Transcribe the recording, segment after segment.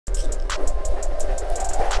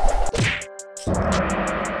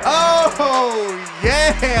Oh,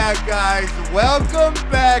 yeah, guys. Welcome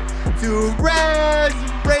back to R.A.Z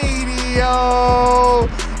Radio.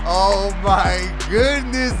 Oh, my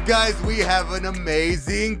goodness, guys. We have an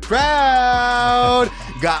amazing crowd.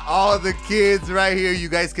 Got all the kids right here. You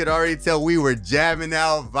guys could already tell we were jamming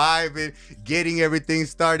out, vibing, getting everything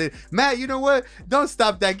started. Matt, you know what? Don't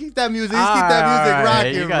stop that. Keep that music. Just keep that music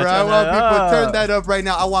rocking, bro. I want people to turn that up right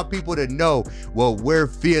now. I want people to know what we're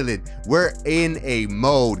feeling. We're in a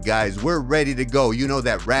mode, guys. We're ready to go. You know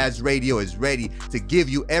that R.A.Z Radio is ready to give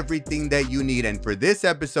you everything that you need. And for this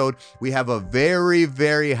episode, we have a very,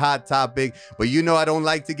 very hot topic. But you know I don't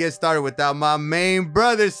like to get started without my main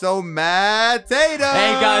brother, so Matt Tatum.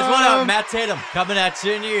 Hey guys, what up? Matt Tatum coming at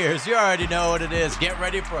you in your ears. You already know what it is. Get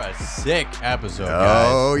ready for a sick episode, guys.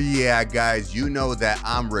 Oh yeah, guys. You know that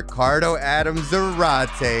I'm Ricardo Adams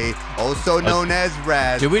Zarate, also known as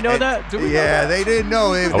R.A.Z. Do we know that? Yeah, they didn't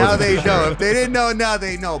know. Now they know. If they didn't know, now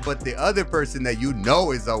they know. But the other person that you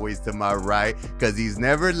know is always to my right, because he's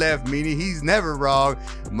never left, meaning he's never wrong.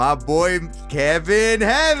 My boy Kevin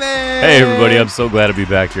Heaven. Hey everybody, I'm so glad to be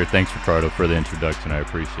back here. Thanks Ricardo for the introduction. I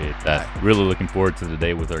appreciate that. Really looking forward to the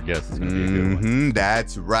day with our guests. It's gonna be a good one.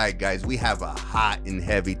 That's right, guys. We have a hot and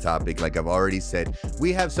heavy topic. Like I've already said,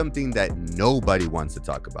 we have something that nobody wants to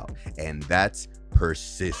talk about, and that's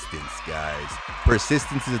persistence, guys.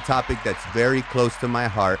 Persistence is a topic that's very close to my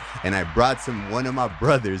heart, and I brought one of my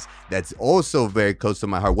brothers that's also very close to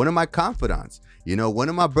my heart, one of my confidants. You know, one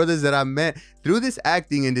of my brothers that I met through this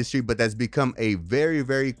acting industry, but that's become a very,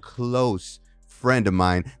 very close friend of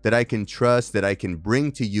mine that I can trust, that I can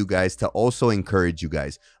bring to you guys to also encourage you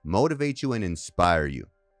guys, motivate you, and inspire you.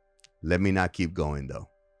 Let me not keep going though.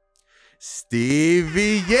 Steve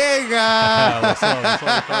Villegas. What's up? What's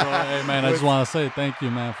up, Ricardo? Hey man, I just want to say thank you,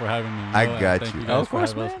 man, for having me. I got you. Of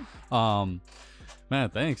course, man. Man,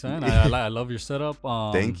 thanhanks, man. I love your setup.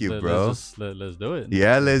 Thank you, bro. Let's do it.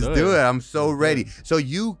 Yeah, let's do it. I'm so ready. So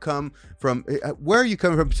you come from, where are you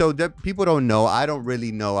coming from? So that people don't know. I don't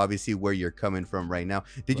really know, obviously, where you're coming from right now.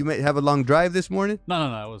 Did you have a long drive this morning?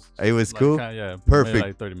 No. It was cool? Yeah. Perfect.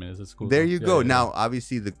 Like 30 minutes. It's cool. There you go. Yeah. Now,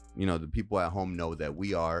 obviously, the people at home know that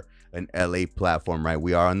we are an LA platform, right?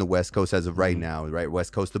 We are on the West Coast as of right now, right?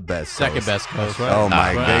 West Coast, the best. Second best coast. Right. Oh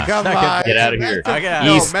my God! Come on, Get out of here.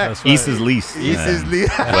 East is least. East is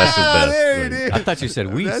least. West is best. There it is. I thought you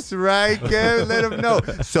said we. That's right, Kev. Let them know.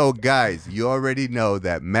 So, guys, you already know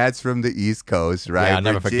that Matt's from the East Coast, right? Yeah, I'll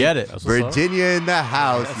never forget it. Virginia in the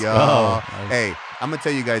house, y'all. Hey, I'm gonna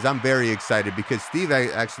tell you guys, I'm very excited because Steve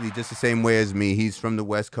actually just the same way as me. He's from the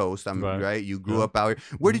West Coast. Right. You grew up out here.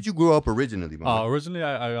 Where did you grow up originally, Mama? Originally,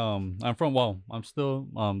 I'm from. Well, I'm still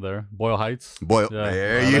there, Boyle Heights.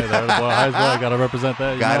 There you go. Boyle Heights. Well, I gotta represent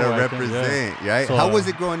that. Gotta represent, right? So, how was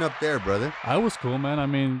it growing up there, brother? I was cool, man. I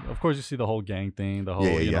mean, of course, you see the whole gang thing, the whole,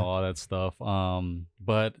 you know, all that stuff.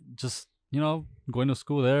 But just going to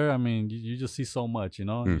school there. I mean, you just see so much.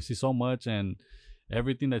 You see so much and.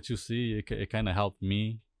 Everything that you see, it kind of helped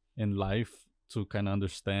me in life to kind of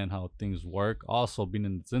understand how things work. Also, being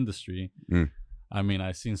in this industry, I mean,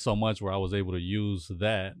 I've seen so much where I was able to use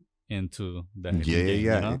that into that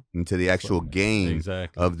game, into the actual game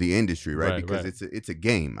of the industry, right? Because it's a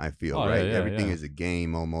game, I feel, right? Everything is a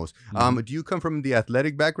game almost. Do you come from the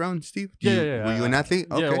athletic background, Steve? Were you an athlete?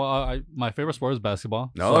 Okay. Yeah, well, my favorite sport is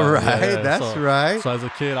basketball. All right, that's right. So as a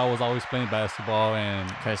kid, I was always playing basketball, and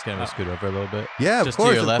can I scan my scoot over a little bit? Yeah, of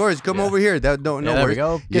course. Come over here. No there we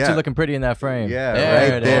go. Get you looking pretty in that frame. Yeah,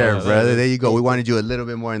 right there, brother. There you go. We wanted you a little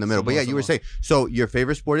bit more in the middle, but yeah, you were saying. So your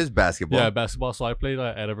favorite sport is basketball. Yeah, basketball. So I played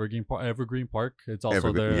at Evergreen Park. It's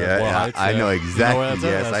also there. Yeah, I know exactly.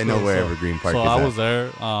 Yes, I know where Evergreen Park is. So I was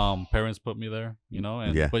there. Parents put me there,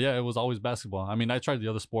 but yeah, it was always basketball. I mean, I tried the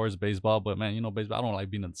other sports, baseball, but man, baseball, I don't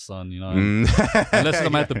like being in the sun, unless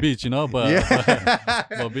I'm at the beach,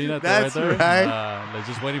 but being at like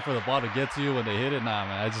just waiting for the ball to get to you when they hit it. Nah,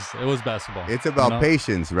 man, it was basketball. It's about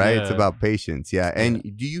patience, right? Yeah. It's about patience. Yeah. And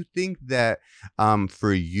do you think that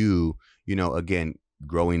for you, again,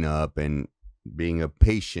 growing up and being a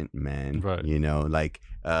patient man, right. Like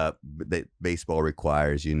that baseball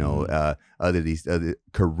requires, other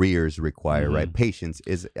careers require, right? Patience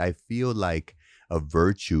is, I feel like, a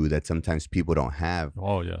virtue that sometimes people don't have.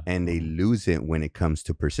 Oh yeah. And they lose it when it comes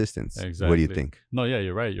to persistence. Exactly. What do you think? No, yeah,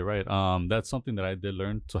 you're right. That's something that I did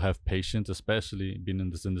learn, to have patience, especially being in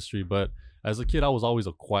this industry. But as a kid, I was always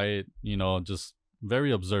a quiet, just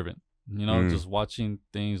very observant, just watching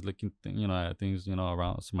things, looking, at things,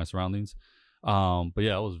 around my surroundings. But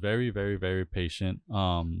yeah, I was very, very, very patient.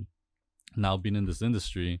 Now being in this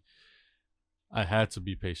industry, I had to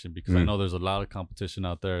be patient because I know there's a lot of competition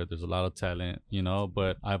out there. There's a lot of talent, you know,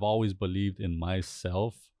 but I've always believed in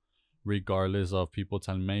myself, regardless of people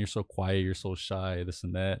telling me, man, you're so quiet, you're so shy, this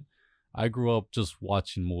and that. I grew up just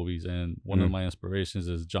watching movies, and one of my inspirations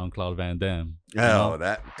is Jean-Claude Van Damme.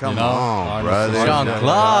 Oh, come on, brother.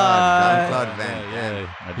 Jean-Claude Van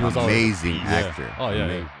Damme. He was amazing actor. Oh, yeah.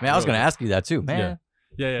 Man, I was going to ask you that too, man.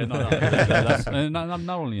 Yeah, no. That's, and not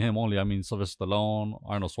only him, I mean, Sylvester Stallone,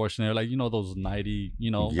 Arnold Schwarzenegger, like, you know, those 90,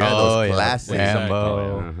 you know. Yeah, those classics.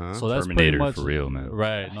 Rambo. So that's Terminator pretty much, for real, man.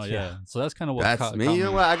 Right, no, yeah. So that's kind of what That's me. You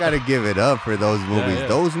know what? I got to give it up for those movies.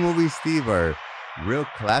 Those movies, Steve, are real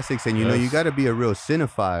classics. And, you know, you got to be a real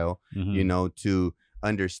cinephile, you know, to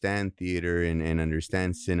understand theater and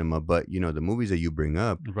understand cinema. But, you know, the movies that you bring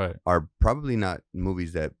up are probably not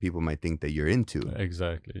movies that people might think that you're into.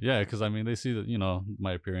 Exactly. Yeah, because I mean, they see that, you know,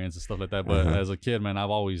 my appearance and stuff like that. But as a kid, man, I've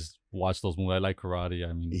always watched those movies. I like karate.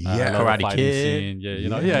 I mean, I love Karate the fighting Kid. scene. Yeah, you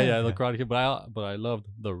know, the Karate Kid. But I loved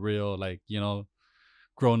the real, like, you know,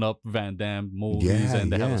 grown up Van Damme movies,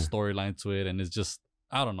 and they have a storyline to it, and it's just,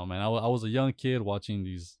 I don't know, man. I was a young kid watching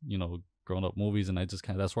these, you know, grown up movies, and I just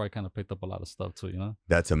that's where I kind of picked up a lot of stuff too, you know.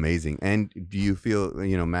 That's amazing. And do you feel,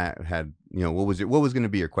 you know, Matt had, you know, what was going to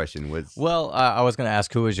be your question? Well, I was going to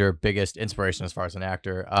ask who was your biggest inspiration as far as an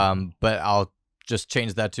actor, but I'll just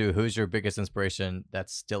change that to who's your biggest inspiration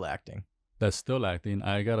that's still acting.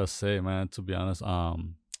 I gotta say, man, to be honest,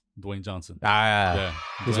 Dwayne Johnson.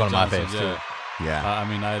 He's one of my favorites too. Yeah, I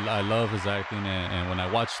mean, I love his acting, and when I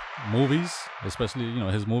watch movies, especially, you know,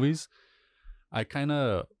 his movies, I kind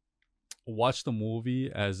of watch the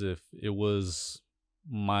movie as if it was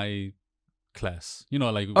my class, you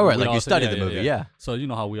know, like, like you studied the movie. So you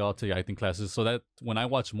know how we all take acting classes, so that when I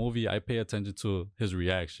watch a movie, I pay attention to his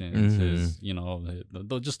reactions, his, you know,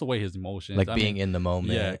 just the way his emotions, like being in the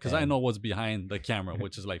moment. Because I know what's behind the camera,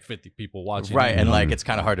 which is like 50 people watching, and like it's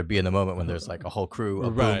kind of hard to be in the moment when there's like a whole crew,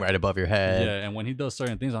 a boom right above your head. And when he does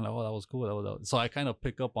certain things, I'm like, oh, that was cool. So I kind of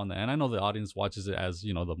pick up on that, and I know the audience watches it as,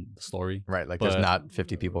 you know, the story, like there's not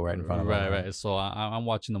 50 people right in front of them, right. So I'm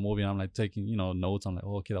watching the movie, and I'm like taking, you know, notes. I'm like,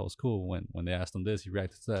 oh, okay, that was cool. When they asked him this, he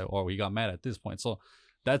reacted to that, or he got mad at this point. So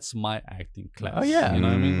that's my acting class. You know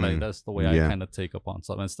what I mean? Like, that's the way I kind of take up on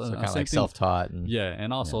stuff. And so kind of like self-taught.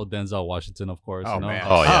 And also Denzel Washington, of course. Oh, you know? man.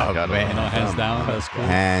 Oh, yeah. Man. You know, hands down, that's cool.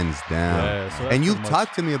 Hands down. Yeah, so and you've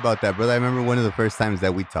talked to me about that, brother. I remember one of the first times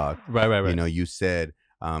that we talked. Right. You know, you said,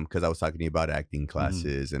 because I was talking to you about acting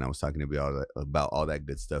classes, and I was talking to you about all that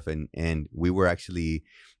good stuff. And we were actually,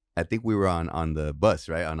 I think we were on the bus,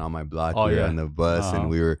 right? On my block, we were on the bus,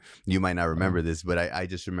 and you might not remember this, but I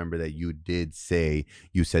just remember that you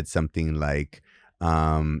said something like,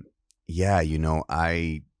 you know,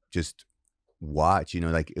 I just watch, you know,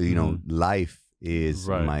 like, you know, life is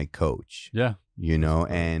my coach. Yeah. You know,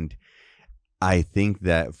 and I think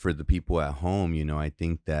that for the people at home, you know, I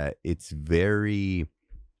think that it's very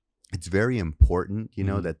important, you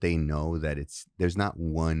know, that they know that there's not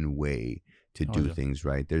one way to do things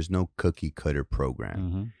right. There's no cookie cutter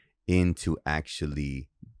program into actually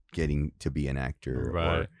getting to be an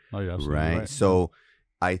actor. Right. So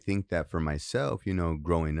I think that for myself, you know,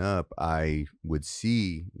 growing up, I would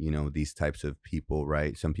see, you know, these types of people,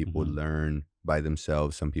 right? Some people learn by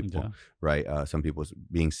themselves. Some people, some people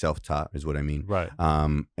being self-taught is what I mean. Right.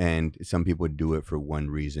 And some people do it for one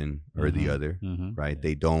reason or the other, right?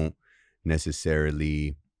 They don't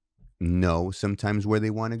necessarily know sometimes where they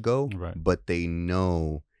want to go, but they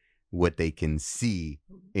know what they can see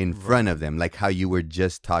in front of them, like how you were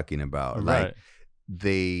just talking about. Like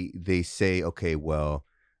they say, okay, well,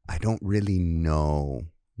 I don't really know,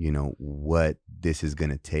 you know, what this is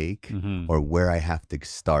gonna take or where I have to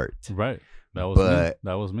start. Right. That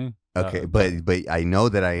was me. Okay, but I know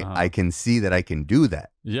that I can see that I can do that.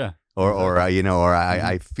 Yeah. Or you know, or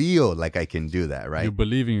I feel like I can do that, right? You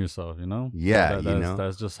believe in yourself, you know? Yeah, you know?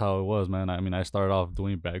 That's just how it was, man. I mean, I started off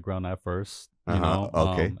doing background at first, you know?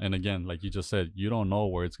 Okay. And again, like you just said, you don't know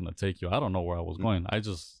where it's going to take you. I don't know where I was going. I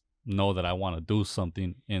just know that I want to do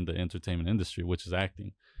something in the entertainment industry, which is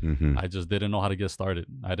acting. I just didn't know how to get started.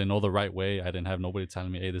 I didn't know the right way. I didn't have nobody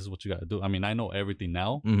telling me, hey, this is what you got to do. I mean, I know everything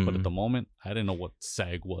now, but at the moment, I didn't know what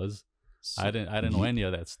SAG was. I didn't know any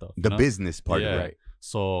of that stuff. The business part of it.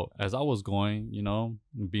 So as I was going, you know,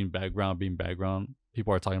 being background,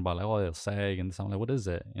 people are talking about like, oh, they'll SAG and this. I'm like, what is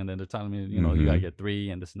it? And then they're telling me, you know, you gotta get 3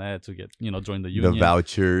 and this and that to get, you know, join the union. The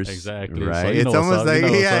vouchers. Exactly. Right. So, it's almost like,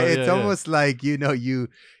 it's almost like, you know, you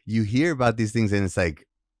hear about these things and it's like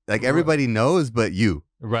everybody knows but you.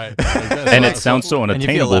 Right. And it sounds so and you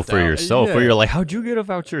feel unattainable left for out. yourself. Yeah. Where you're like, how'd you get a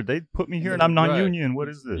voucher? They put me here and I'm non-union. What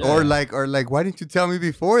is this? Yeah. Or like, why didn't you tell me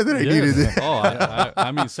before that I needed it?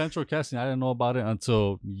 I mean, central casting, I didn't know about it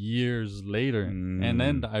until years later. And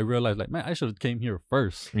then I realized, like, man, I should have came here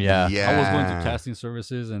first. Yeah. Yeah. I was going to casting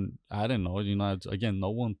services and I didn't know, you know, again,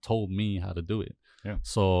 no one told me how to do it. Yeah.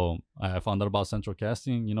 So I found out about central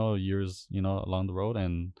casting, you know, years, you know, along the road,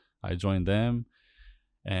 and I joined them.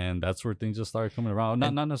 And that's where things just started coming around.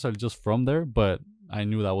 Not necessarily just from there, but I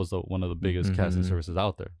knew that was one of the biggest casting services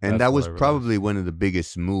out there. And That's that what was I realized. probably one of the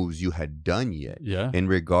biggest moves you had done yet. Yeah. In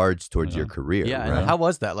regards towards your career. Yeah, right? and how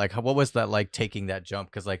was that? Like, what was that like taking that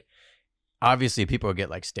jump? Because like, obviously people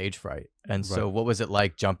get like stage fright, and so what was it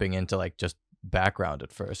like jumping into like just background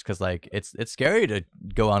at first? Because like it's scary to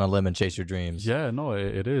go on a limb and chase your dreams. Yeah, no,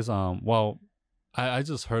 it is. Well, I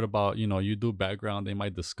just heard about, you know, you do background, they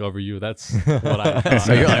might discover you. That's what I thought.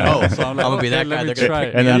 So you're like, oh, so I'm gonna be that guy. let me They're gonna try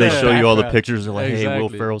pick it. And then they Yeah. show you all the Background. pictures. They're like, hey, Will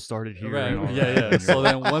Exactly. Ferrell started here. Right. and all Yeah, that. yeah. So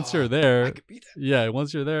then once you're there, Yeah.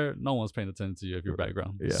 once you're there, no one's paying attention to you if you're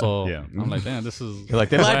background. Yeah. So Yeah. I'm like, damn, this is You're like,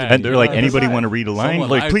 they lied to me. And they're like, Yeah, anybody that's want to right. read a line? someone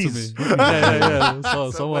Like, lied to please. me. Yeah.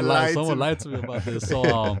 So Someone lied someone to lied to me about this.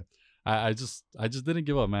 So I just didn't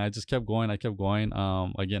give up, man. I just kept going. I kept going.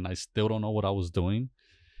 Again, I still don't know what I was doing.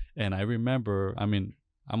 And I remember, I mean,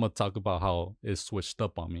 I'm gonna talk about how it switched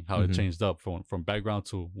up on me, how it changed up from background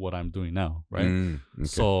to what I'm doing now, right? Okay.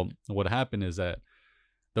 So what happened is that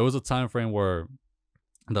there was a time frame where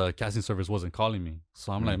the casting service wasn't calling me.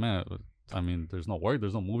 So I'm like, man, I mean, there's no work,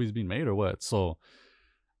 there's no movies being made or what. So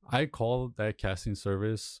I called that casting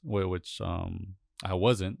service, which I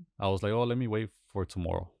wasn't. I was like, oh, let me wait for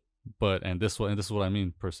tomorrow. And this is what I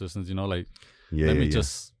mean, persistence. You know, like let me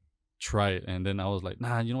just try it. And then I was like,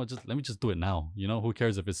 nah, you know what, just let me just do it now. You know, who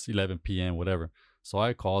cares if it's 11 p.m. whatever. So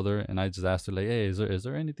I called her and I just asked her like, hey, is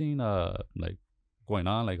there anything like going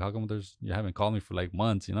on? Like, how come you haven't called me for like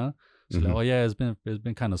months? You know? She's like, oh yeah, it's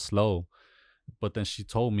been kind of slow. But then she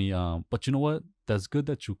told me, but you know what? That's good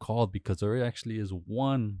that you called, because there actually is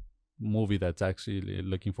one movie that's actually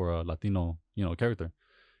looking for a Latino, you know, character.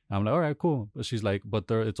 And I'm like, all right, cool. But she's like, but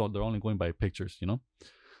they're only going by pictures, you know.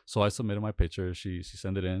 So I submitted my picture. She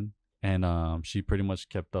sent it in. And she pretty much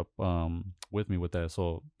kept up with me with that.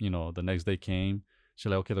 So, you know, the next day came. She's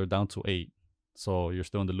like, okay, they're down to 8. So you're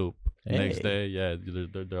still in the loop. Hey. Next day, yeah,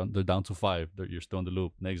 they're down to 5. You're still in the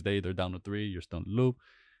loop. Next day, they're down to 3. You're still in the loop.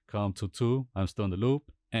 Come to 2. I'm still in the loop.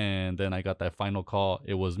 And then I got that final call.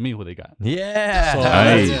 It was me who they got. Yeah. So,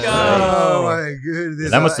 Nice. Let's go. Oh my goodness.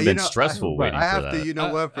 That must have You been know, stressful waiting I for have that. to, you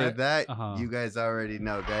know what, for that, uh-huh. you guys already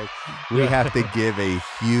know, guys. We have to give a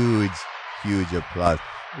huge applause.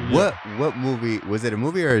 Yeah. What movie was it? A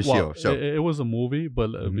movie or a show? It was a movie,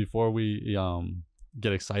 but before we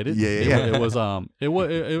get excited, Yeah. it was I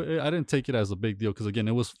didn't take it as a big deal, because again,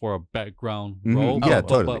 it was for a background role. Yeah, but,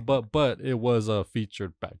 totally. But it was a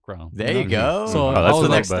featured background. There you go. So Oh, I that's was the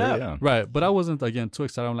like, next step. Yeah. right, but I wasn't again too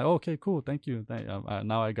excited. I'm like, okay, cool, thank you.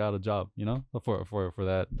 Now I got a job, you know, for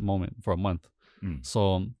that moment, for a month.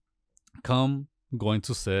 So going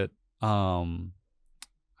to set.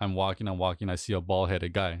 I'm walking. I see a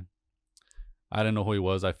bald-headed guy. I didn't know who he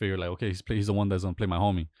was. I figured like, okay, he's the one that's gonna play my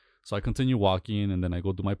homie. So I continue walking, and then I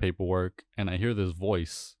go do my paperwork, and I hear this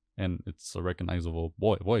voice, and it's a recognizable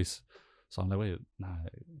voice. So I'm like, wait, nah,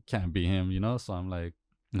 it can't be him, you know? So I'm like,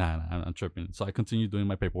 nah, I'm tripping. So I continue doing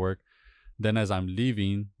my paperwork. Then as I'm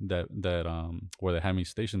leaving that where they had me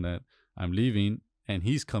stationed at, I'm leaving, and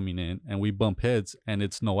he's coming in, and we bump heads, and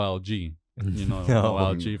it's Noel G. You know,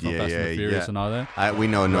 Noel G from Fast and the Furious and all that. We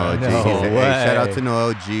know Noel G. No Hey, shout out to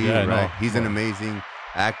Noel G. Yeah, right? no. He's an amazing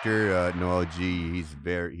actor. Noel G. He's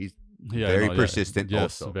very persistent.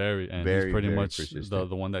 Yes, also. very. And Very, he's pretty very much persistent.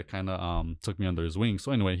 the one that kind of took me under his wing.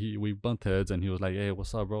 So anyway, we bumped heads, and he was like, hey,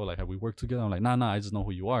 what's up, bro? Like, have we worked together? I'm like, nah, I just know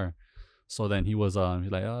who you are. So then he's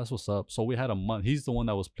like, oh, that's what's up. So we had a month. He's the one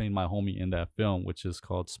that was playing my homie in that film, which is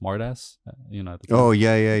called Smartass. You know. At the time. Oh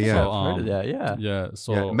yeah. So, I've heard of that, yeah. Yeah.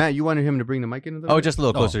 So Yeah. Matt, you wanted him to bring the mic in a little Oh, bit? just a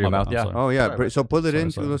little closer to your my mouth. bad, Yeah. I'm sorry. Oh yeah, Sorry, so pull it in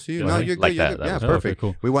sorry. so we'll see you. Yeah, No, like you're good. that, You're good. that Yeah, was perfect.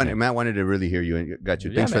 cool. Matt wanted to really hear you and got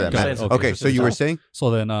you. Yeah, Thanks for man, that, go Matt. ahead. Okay, so you were saying?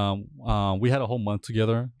 So then we had a whole month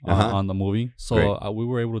together on the movie. So we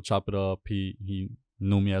were able to chop it up. He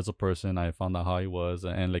knew me as a person. I found out how he was,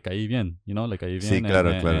 and le caí bien, you know, le caí bien. Sí, claro.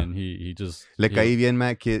 And he just Le caí bien,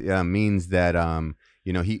 Matt, means that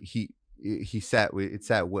you know, he sat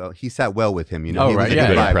well with him, you know. Oh, He right, was a yeah,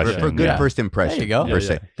 good yeah. vibe, for good Yeah. first impression. There you go. Per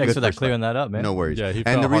se. Thanks Good for that first clearing that up, man. No worries. Yeah, he And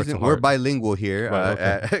felt the heart reason to we're heart. bilingual here Right,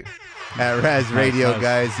 okay. at R.A.Z. Radio, Nice.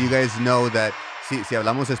 guys. You guys know that si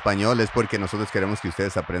hablamos español es porque nosotros queremos que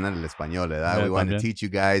ustedes aprendan el español, ¿verdad? Yeah, We want to también. teach you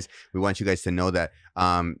guys. We want you guys to know that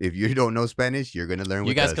If you don't know Spanish, you're gonna learn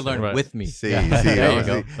with us. You guys can learn with me. Sí, Yeah. sí. There you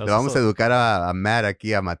go. Lo vamos a educar a Matt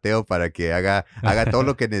aquí, a Mateo, para que haga todo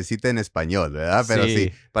lo que necesite en español, ¿verdad? Pero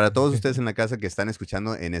sí, para todos ustedes en la casa que están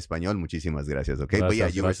escuchando en español, muchísimas gracias, okay? But yeah,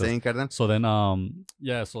 you were saying, Cardan? So then,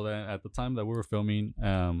 so then at the time that we were filming,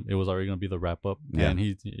 it was already gonna be the wrap up, and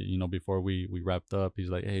he, you know, before we wrapped up, he's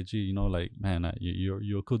like, hey, G, you know, like, man,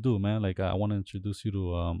 you're a cool dude, man. Like, I want to introduce you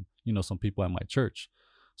to, you know, some people at my church.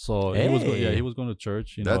 So he was going to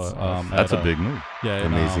church. You know, that's a big move. Yeah,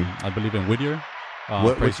 amazing. I believe in Whittier.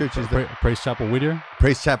 What church is that? Praise Chapel, Whittier.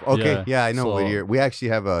 Praise Chapel. Okay, yeah, I know Whittier. We actually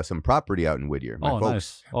have some property out in Whittier. My folks,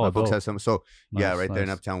 nice. my folks have some. So nice, right there in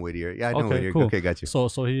Uptown Whittier. Yeah, I know Whittier. Cool. Okay, got you. So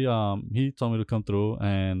he told me to come through,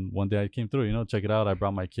 and one day I came through. You know, check it out. I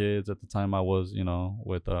brought my kids. At the time, I was, you know,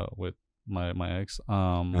 with my ex.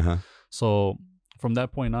 So from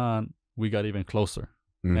that point on, we got even closer.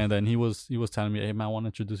 And then he was telling me, hey man, I want to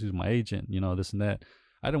introduce you to my agent, you know, this and that.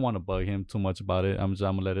 I didn't want to bug him too much about it. I'm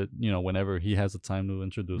gonna let it, you know, whenever he has the time to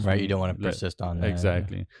introduce me. Right, you don't want to persist on that.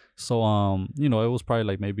 Exactly. So you know, it was probably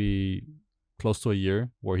like maybe close to a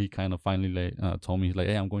year where he kind of finally like told me, like,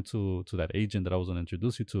 hey, I'm going to that agent that I was gonna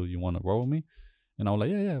introduce you to. You want to roll with me? And I was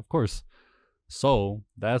like, yeah, of course. So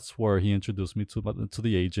that's where he introduced me to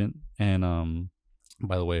the agent. And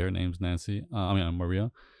by the way, her name's Nancy.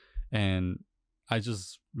 Maria. And I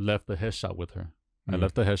just left the headshot with her. I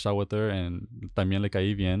left the headshot with her, and también le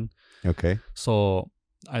caí bien. Okay. So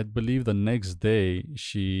I believe the next day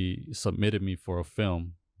she submitted me for a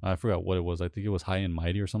film. I forgot what it was. I think it was High and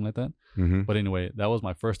Mighty or something like that. But anyway, that was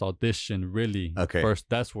my first audition. Really, first.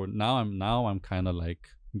 That's where now I'm kind of like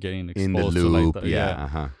getting exposed in the loop. To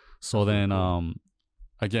like So then,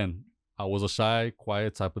 again, I was a shy,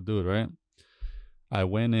 quiet type of dude, right? I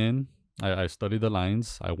went in. I studied the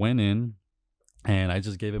lines. I went in. And I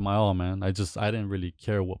just gave it my all, man. I didn't really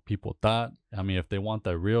care what people thought. I mean, if they want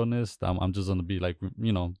that realness, I'm just gonna be like,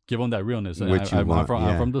 you know, give them that realness. I'm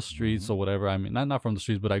from the streets or whatever. I mean, not from the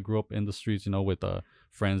streets, but I grew up in the streets, you know, with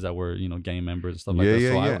friends that were, you know, gang members and stuff like that.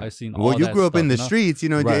 So I seen all that. Well, you grew up in the stuff, streets, you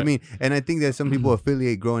know. Right. I mean, and I think that some people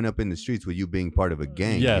affiliate growing up in the streets with you being part of a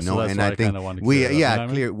gang. Yeah, you know, so that's and why I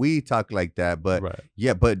think we talk like that, but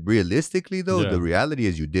but realistically though, the reality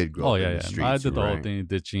is you did grow up in the streets. I did the whole thing,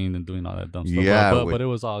 ditching and doing all that dumb stuff. Yeah, but it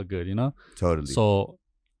was all good, you know. Totally. So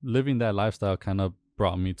living that lifestyle kind of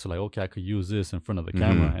brought me to like, okay, I could use this in front of the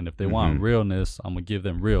camera, and if they want realness, I'm gonna give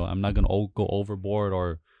them real. I'm not gonna go overboard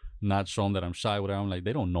or not show them that I'm shy, whatever. I'm like,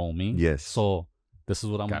 they don't know me. Yes. So this is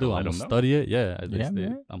what I'm gonna do. I'm gonna study it. Yeah. I'm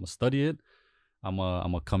gonna study it. I'm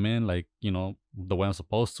gonna come in like, you know, the way I'm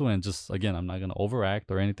supposed to, and just again, I'm not gonna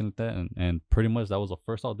overact or anything like that. And pretty much that was the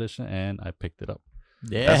first audition, and I picked it up.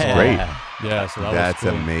 Yeah, that's great. Yeah, so that's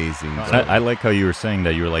was cool. Amazing. I like how you were saying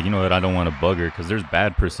that. You were like, you know what, I don't want to bug her, because there's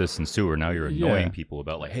bad persistence too. Or now you're annoying people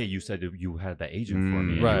about like, hey, you said you had that agent for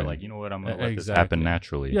me, and you're like, you know what, I'm gonna let this happen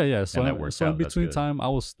naturally. Yeah. So that works so out. in between time, I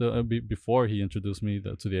was still before he introduced me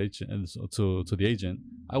to the agent, and to the agent,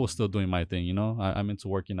 I was still doing my thing. You know, I'm into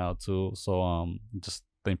working out too, so just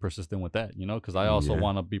staying persistent with that. You know, because I also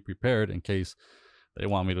want to be prepared in case they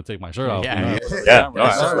want me to take my shirt off.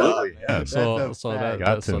 Absolutely. Yeah. So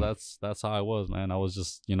that's how I was, man. I was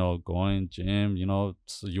just, you know, going gym, you know,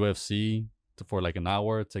 UFC for like an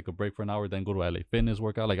hour, take a break for an hour, then go to LA Fitness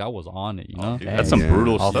workout. Like I was on it, you know. Dude, that's some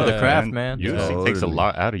brutal stuff. For the craft, man. UFC takes a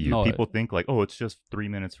lot out of you. People think like, oh, it's just 3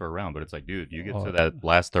 minutes for a round, but it's like, dude, you get to that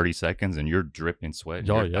last 30 seconds and you're dripping sweat.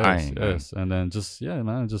 You're dying. Yes. And then just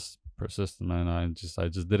persistent, man. I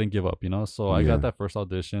just didn't give up, you know. So I got that first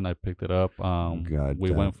audition, I picked it up,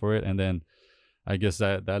 we went for it, and then I guess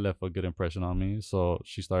that left a good impression on me. So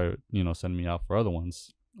she started, you know, sending me out for other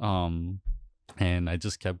ones, and I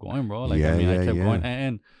just kept going, bro. Like I kept going,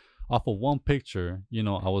 and off of one picture, you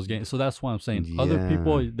know, I was getting. So that's why I'm saying other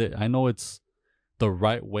people, I know it's the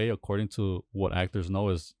right way according to what actors know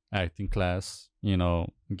is acting class, you know,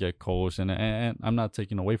 get coached, and I'm not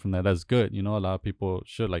taking away from that. That's good, you know. A lot of people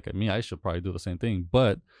should, like me, I should probably do the same thing,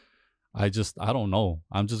 but I don't know.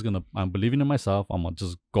 I'm believing in myself. I'm gonna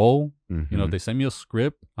just go. You know, if they send me a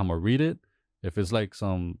script, I'm gonna read it. If it's like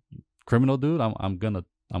some criminal dude, I'm gonna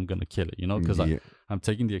kill it, you know, because I'm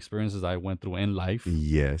taking the experiences I went through in life, and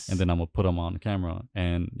then I'm gonna put them on the camera,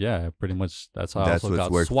 and pretty much that's how I also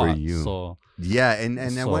got SWAT. For you. So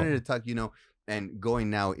and I wanted to talk, you know, and going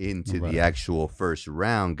now into the actual first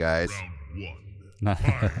round, guys. Round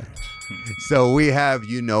 1. So we have,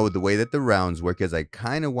 you know, the way that the rounds work is I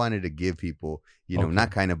kind of wanted to give people, you know,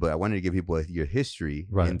 not kind of, but I wanted to give people your history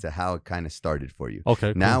into how it kind of started for you.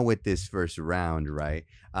 Okay. Now cool. with this first round, right,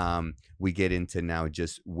 we get into now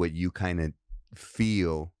just what you kind of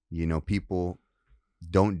feel, you know, people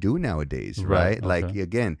don't do nowadays, right? Okay. Like,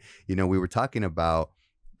 again, you know, we were talking about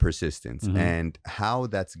persistence and how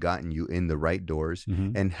that's gotten you in the right doors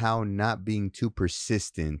and how not being too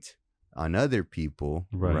persistent on other people,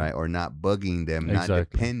 right? Or not bugging them, not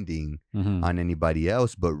depending on anybody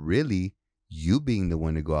else, but really you being the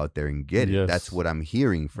one to go out there and get it. That's what I'm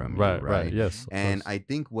hearing from you, right? Yes. And I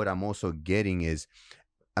think what I'm also getting is,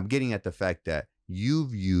 I'm getting at the fact that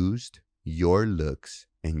you've used your looks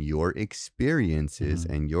and your experiences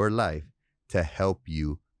and your life to help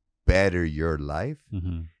you better your life,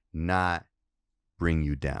 not bring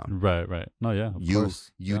you down. Right. No, yeah, of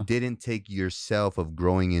course. You didn't take yourself of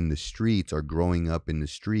growing in the streets or growing up in the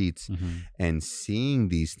streets and seeing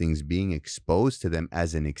these things, being exposed to them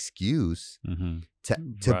as an excuse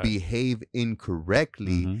to behave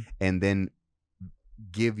incorrectly and then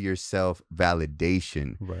give yourself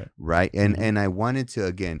validation. Right. And I wanted to,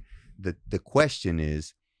 again, the question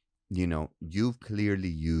is, you know, you've clearly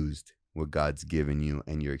used what God's given you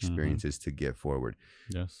and your experiences to get forward.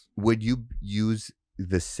 Yes. Would you use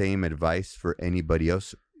the same advice for anybody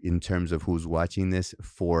else in terms of who's watching this,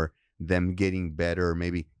 for them getting better, or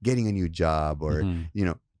maybe getting a new job, or, you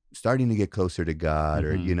know, starting to get closer to God,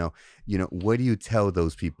 or, you know, what do you tell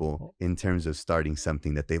those people in terms of starting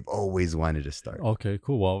something that they've always wanted to start? Okay,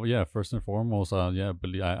 cool. Well, yeah, first and foremost, I'm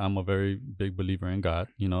a very big believer in God,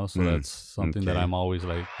 you know, so that's something that I'm always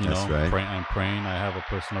like, you know, I'm praying. I have a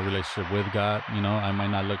personal relationship with God, you know. I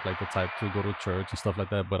might not look like the type to go to church and stuff like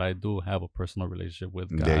that, but I do have a personal relationship with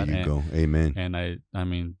God. There you go. Amen. And I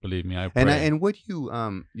mean, believe me, I pray. And what you,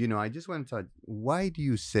 you know, I just want to talk, why do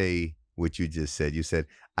you say what you just said? You said,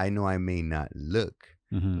 I know I may not look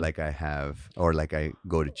like I have, or like I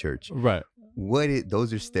go to church. Right.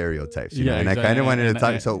 Those are stereotypes, you know, and exactly. I kind of wanted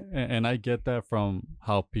to talk. And I get that from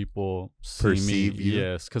how people perceive me. You.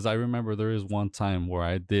 Yes. Cause I remember there is one time where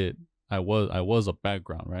I was a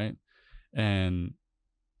background, right? And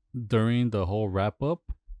during the whole wrap up,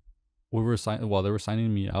 they were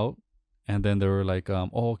signing me out, and then they were like, oh,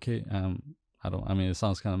 okay. I mean, it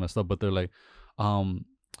sounds kind of messed up, but they're like,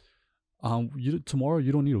 tomorrow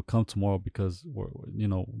you don't need to come tomorrow because you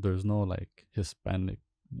know, there's no like Hispanic,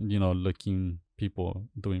 you know, looking people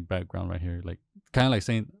doing background right here, like kind of like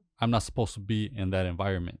saying I'm not supposed to be in that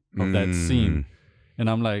environment of that scene.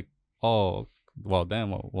 And I'm like, oh well,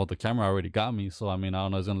 damn, well the camera already got me, so I mean, I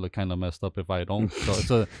don't know, it's gonna look kind of messed up if I don't.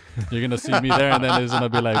 So you're gonna see me there, and then it's gonna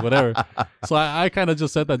be like whatever. So I kind of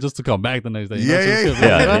just said that just to come back the next day.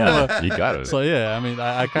 Yeah. You got it. So yeah, I mean,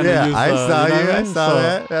 I kind of used. I saw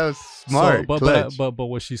that. That was smart. But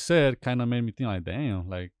what she said kind of made me think like, damn,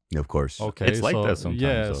 like. Of course. Okay. It's like that sometimes.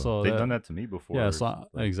 Yeah. So they've done that to me before. Yeah. So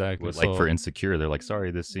exactly. Like for Insecure, they're like,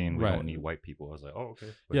 sorry, this scene, we don't need white people. I was like, oh, okay.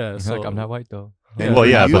 But yeah. So like, I'm not white though. And well,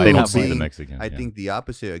 yeah, but they don't see the Mexican. I think the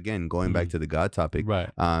opposite, again, going back to the God topic. Right.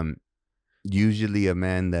 Usually a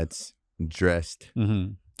man that's dressed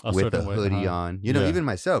with a hoodie on, you know, even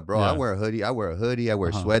myself, bro, I wear a hoodie, I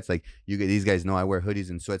wear sweats. Like these guys know I wear hoodies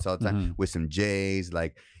and sweats all the time with some J's,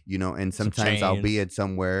 like, you know, and sometimes I'll be at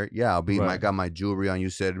somewhere. Yeah, I'll be, I got my jewelry on. You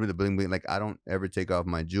said the bling bling. Like I don't ever take off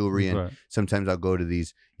my jewelry, and sometimes I'll go to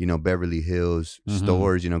these, you know, Beverly Hills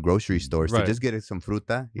stores, you know, grocery stores to just get some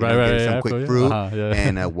fruta, you know, get some quick fruit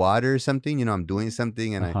and a water or something. You know, I'm doing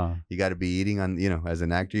something, and you got to be eating on, you know, as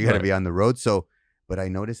an actor, you got to be on the road. So, but I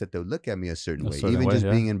noticed that they'll look at me a certain way, even just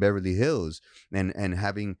being in Beverly Hills and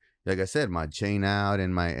having, like I said, my chain out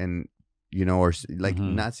and you know, or like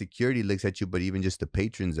not security looks at you, but even just the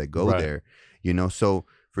patrons that go there, you know. So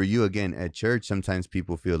for you, again, at church, sometimes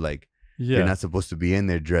people feel like you're not supposed to be in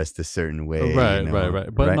there dressed a certain way. Right.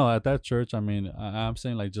 But no, at that church, I mean, I'm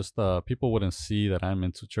saying like just people wouldn't see that I'm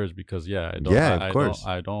into church because I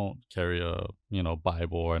don't carry a, you know,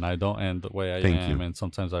 Bible, and I don't, and the way I am, and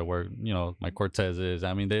sometimes I wear, you know, my Cortezes.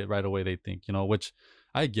 I mean, they right away they think, you know, which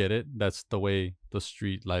I get it. That's the way the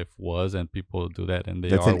street life was, and people do that, and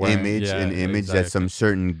that's an image that some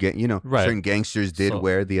certain certain gangsters did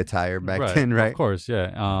wear the attire back then, right? Of course,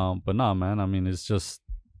 yeah. But nah, man. I mean, it's just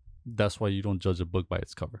that's why you don't judge a book by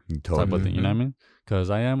its cover, type of thing. You know what I mean? Because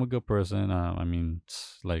I am a good person. I mean,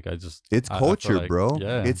 like it's culture, like, bro.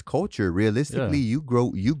 Yeah. It's culture. Realistically, you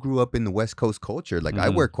grew up in the West Coast culture. Like I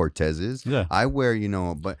wear Cortezes. Yeah. I wear, you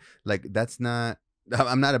know, but like that's not.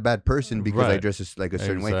 I'm not a bad person because I dress like a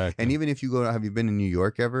certain way. And even if you go, have you been in New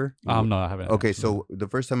York ever? No, I haven't. Okay, so the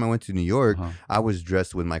first time I went to New York, I was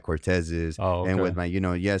dressed with my Cortezes and with my, you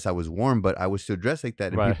know, yes, I was warm, but I was still dressed like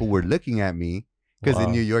that. And people were looking at me Because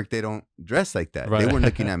in New York, they don't dress like that. They weren't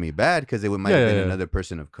looking at me bad because it might have been another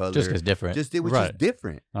person of color. Just because different. It was just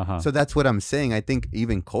different. So that's what I'm saying. I think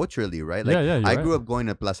even culturally, right? Like I grew up going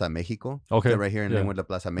to Plaza Mexico. Okay. Right here in Lynwood, La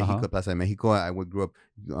Plaza Mexico. Plaza Mexico. I grew up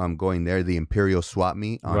going there. The Imperial Swap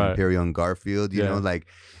Meet on Imperial and Garfield. You know, like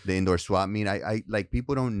the indoor swap meet. I like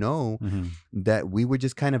people don't know that we were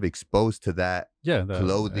just kind of exposed to that.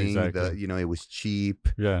 Clothing. You know, it was cheap.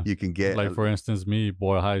 You can get like for instance, me,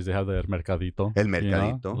 Boyle Heights, they have the mercadito. El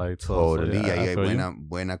mercadito. You know? Like totally. Hay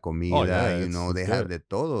buena comida. You know, they have de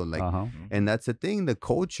todo. Like, and that's the thing. The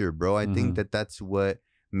culture, bro. I think that's what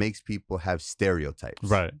makes people have stereotypes.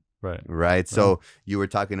 Right. So you were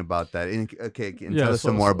talking about that. Tell us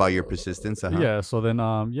some more about your persistence. Yeah. So then,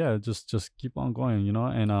 just keep on going, you know.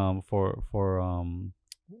 And for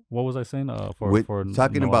what was I saying? For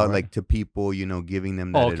talking about like to people, you know, giving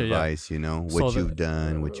them that advice, you know, what you've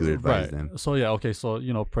done, what you would advise them. So so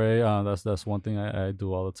you know, pray. That's one thing I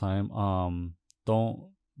do all the time. Don't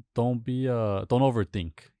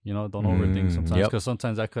overthink. You know, don't overthink sometimes, because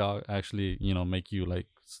sometimes that could actually, you know, make you like,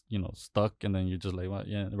 you know, stuck, and then you're just like, well,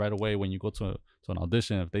 right away when you go to an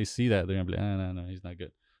audition, if they see that, they're gonna be like, no, he's not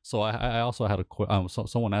good. So I also had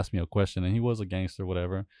someone asked me a question, and he was a gangster,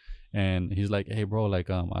 whatever, and he's like, hey bro, like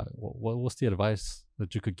what's the advice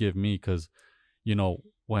that you could give me? Because, you know,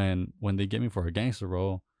 when they get me for a gangster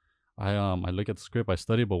role, I look at the script, I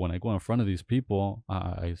study, but when I go in front of these people,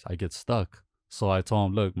 I get stuck. So I told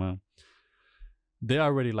him, look, man, they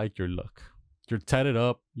already like your look. You're tatted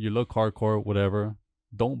up, you look hardcore, whatever.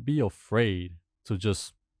 Don't be afraid to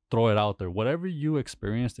just throw it out there. Whatever you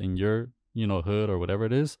experienced in your, you know, hood or whatever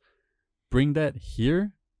it is, bring that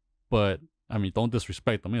here. But I mean, don't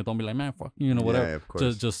disrespect them. You know, don't be like, man, fuck, you know, whatever. Yeah, of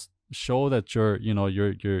course. Just show that your, you know,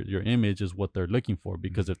 your image is what they're looking for.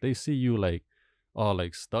 Because if they see you like,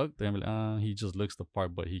 like stuck, they're gonna be like, he just looks the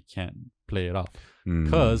part, but he can't play it off.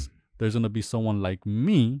 Because there's gonna be someone like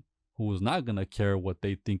me who is not gonna care what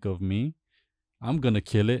they think of me. I'm gonna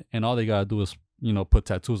kill it, and all they gotta do is, you know, put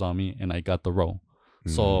tattoos on me, and I got the role.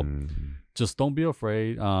 So just don't be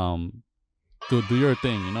afraid. Do your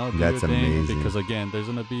thing, you know. That's amazing. Because again, there's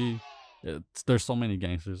so many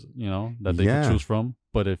gangsters, you know, that they can choose from.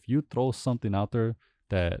 But if you throw something out there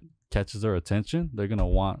that catches their attention, they're gonna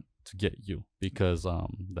want to get you, because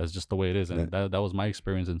that's just the way it is. And that was my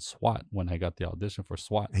experience in SWAT when I got the audition for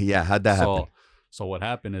SWAT. Yeah, how'd that happen? So what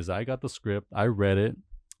happened is I got the script, I read it,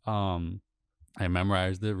 I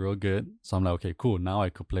memorized it real good. So I'm like, okay, cool. Now I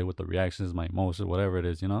could play with the reactions, my emotions, whatever it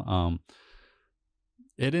is, you know.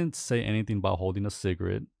 It didn't say anything about holding a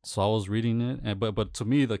cigarette, so I was reading it, and but to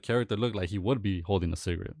me the character looked like he would be holding a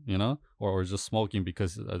cigarette, you know, or just smoking,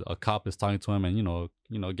 because a cop is talking to him, and you know,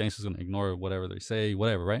 gangsters gonna ignore whatever they say,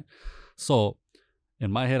 whatever, right? So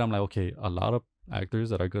in my head, I'm like, okay, a lot of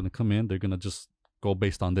actors that are gonna come in, they're gonna just go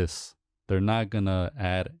based on this. They're not gonna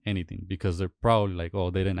add anything, because they're probably like,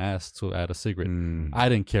 oh, they didn't ask to add a cigarette. I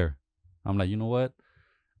didn't care. I'm like, you know what?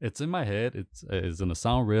 It's in my head. It's gonna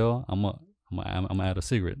sound real. I'm gonna add a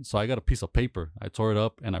cigarette. So I got a piece of paper. I tore it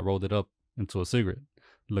up and I rolled it up into a cigarette.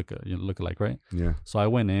 Look alike, right? Yeah. So I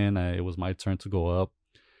went in. It was my turn to go up,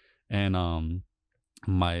 and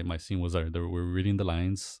my scene was there. We were reading the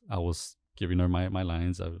lines. I was giving her my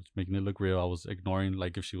lines. I was making it look real. I was ignoring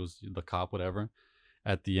like if she was the cop, whatever.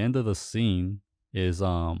 At the end of the scene is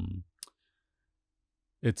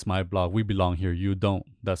it's my block. We belong here. You don't.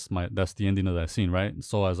 That's the ending of that scene, right?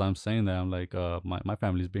 So as I'm saying that, I'm like, my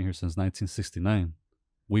family's been here since 1969.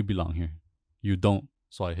 We belong here. You don't.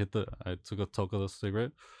 So I took a toke of the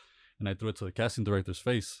cigarette, and I threw it to the casting director's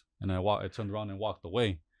face, and I turned around and walked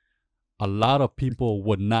away. A lot of people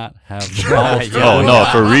would not have the balls.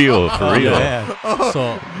 For real.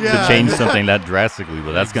 So to change something that drastically,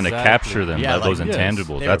 but that's gonna capture them. Those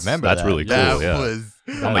intangibles. That's really cool.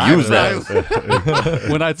 I'm gonna use that.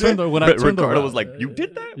 when I turned Ricardo was like, "You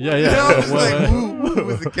did that?" Yeah. I was like, who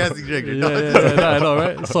was the casting director? I know,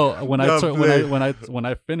 right? So when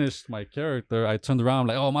I finished my character, I turned around,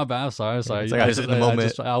 like, "Oh, my bad, sorry." Like I was in the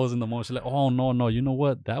moment. I was in the moment. She's like, "Oh no, you know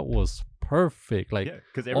what? That was perfect." Like,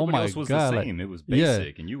 because everybody else was the same. It was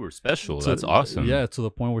basic, and you were special. That's awesome. Yeah, to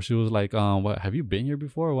the point where she was like, "What? Have you been here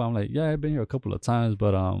before?" Well, I'm like, "Yeah, I've been here a couple of times,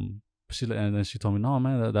 but and then she told me, no,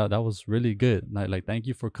 man, that was really good. Like, thank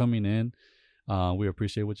you for coming in. We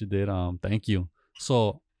appreciate what you did. Thank you."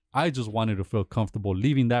 So I just wanted to feel comfortable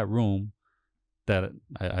leaving that room, that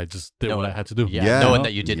I just did what I had to do. Knowing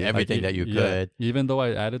that you did everything that you could. Even though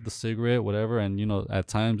I added the cigarette, whatever, and, you know, at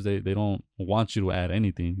times they don't want you to add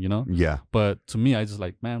anything, you know? Yeah. But to me, I just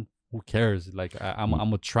like, man, who cares? Like, I'm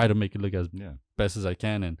going to try to make it look as best as I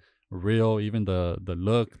can, and real, even the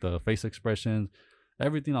look, the face expressions,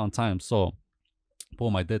 everything on time. So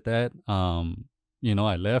boom, I did that. You know,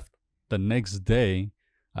 I left. The next day,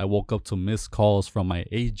 I woke up to missed calls from my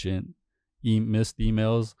agent, missed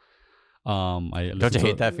emails. Don't you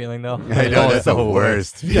hate that feeling though? I know that's the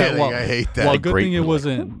worst. Yeah, well, I hate that. Well, good thing it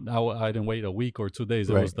wasn't. I didn't wait a week or 2 days.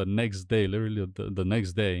 It Right. was the next day. Literally, the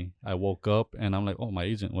next day, I woke up and I'm like, oh, my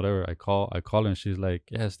agent, whatever. I call her and she's like,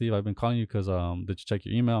 yeah, Steve, I've been calling you because did you check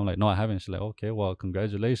your email? I'm like, no, I haven't. She's like, okay, well,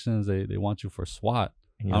 congratulations. They want you for SWAT.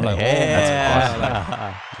 I'm like, oh, that's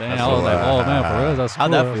awesome. Dang, I was like, oh man, for real, that's cool.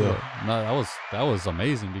 How'd that feel? No, that was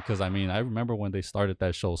amazing because I mean, I remember when they started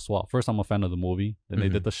that show, SWAT. First, I'm a fan of the movie. Then they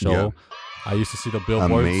did the show. Yeah. I used to see the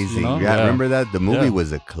billboards. Amazing. You know? Yeah, remember that? The movie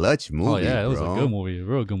was a clutch movie. Oh yeah, it was bro. a good movie, a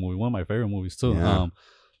real good movie. One of my favorite movies too. Yeah.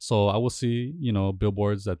 So I will see, you know,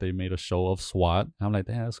 billboards that they made a show of SWAT. I'm like,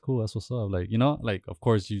 damn, that's cool. That's what's up. Like, you know, like of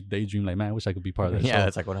course you daydream like, man, I wish I could be part of that show. Yeah,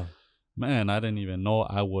 it's like what? Man, I didn't even know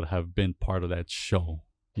I would have been part of that show.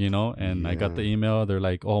 You know, and I got the email. They're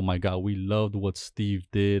like, oh my God, we loved what Steve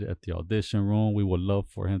did at the audition room. We would love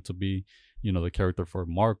for him to be, you know, the character for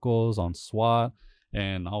Marcos on SWAT.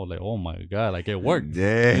 And I was like, oh my God, like it worked.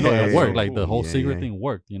 Yeah. You know, it worked. Like the whole secret thing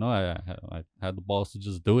worked. You know, I had the balls to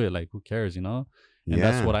just do it. Like, who cares, you know? And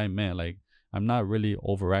that's what I meant. Like, I'm not really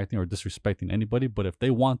overacting or disrespecting anybody, but if they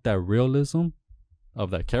want that realism of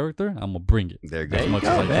that character, I'm gonna bring it. They're as much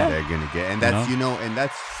as I can. They're gonna get, and that's and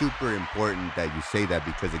that's super important that you say that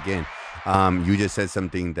because again, you just said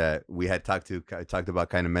something that we had talked about,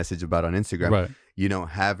 kind of message about on Instagram. Right. You know,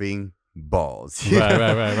 having balls. Right. You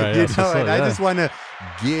know, and I just want to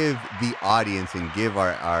give the audience and give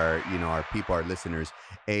our you know, our people, our listeners,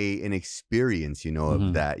 an experience, you know,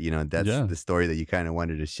 of that. You know, that's the story that you kind of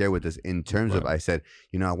wanted to share with us in terms of. I said,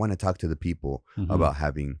 you know, I want to talk to the people about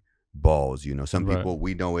having balls. You know, some people,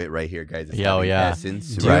 we know it right here, guys. It's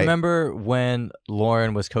essence. Do you remember when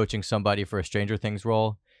Lauren was coaching somebody for a Stranger Things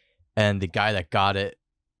role, and the guy that got it,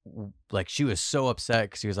 like, she was so upset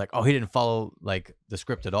because he was like, oh, he didn't follow like the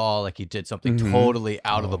script at all, like he did something totally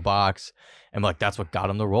out of the box, and like that's what got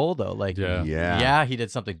him the role though. Like he did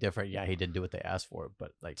something different. Yeah, he didn't do what they asked for,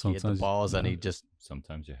 but like sometimes he hit the balls and he just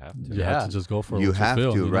sometimes you have to. You have to just go for it. You have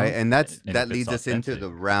to, right? Know? And that leads us into the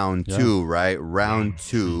round two, right? Round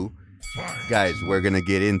two. Guys, we're gonna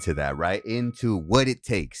get into that, right? Into what it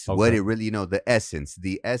takes, what it really, you know, the essence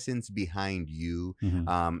behind you,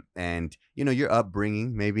 and you know, your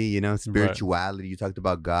upbringing, maybe, you know, spirituality. You talked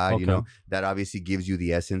about God, you know, that obviously gives you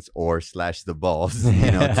the essence or / the balls,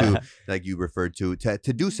 you know, to like you referred to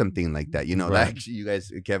do something like that, you know. Actually, you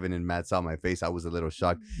guys, Kevin and Matt, saw my face. I was a little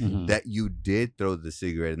shocked that you did throw the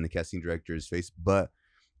cigarette in the casting director's face, but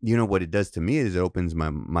you know what it does to me is it opens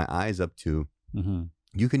my eyes up to.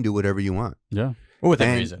 You can do whatever you want. Yeah. Well,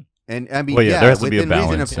 within reason. And I mean, there has to be a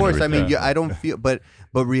balance. Reason, of course. I mean, I don't feel, but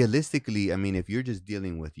realistically, I mean, if you're just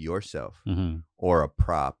dealing with yourself or a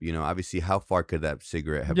prop, you know, obviously, how far could that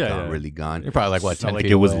cigarette have really gone? You're probably like what, 10 like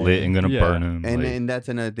feet it was away. lit and gonna burn him. And that's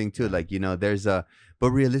another thing too. Like, you know, there's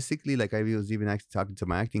but realistically, like I was even talking to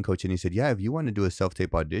my acting coach, and he said, yeah, if you want to do a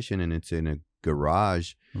self-tape audition and it's in a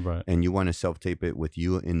garage, and you want to self-tape it with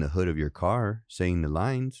you in the hood of your car saying the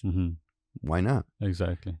lines. Why not?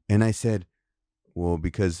 Exactly. And I said, well,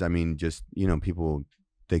 because I mean, just, you know, people,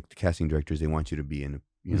 the casting directors, they want you to be in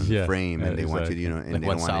a frame, and they want you to, you know, and like they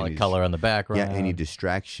one don't want solid any, color on the background. Yeah, any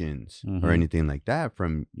distractions or anything like that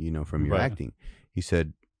from, you know, from your acting. He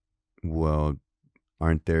said, well,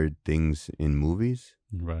 aren't there things in movies?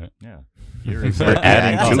 Right. Yeah. You're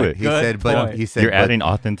adding to it. He said, you're adding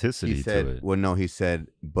authenticity he said, to it. Well, no, he said,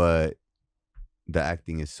 but the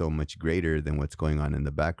acting is so much greater than what's going on in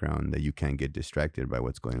the background that you can't get distracted by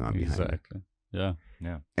what's going on behind. Exactly. Yeah.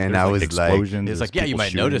 And I was like, it's like, yeah, you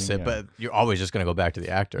might notice it, but you're always just gonna go back to the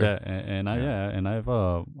actor. Yeah, and I've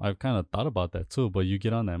kind of thought about that too. But you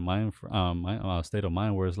get on that state of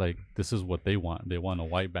mind where it's like, this is what they want. They want a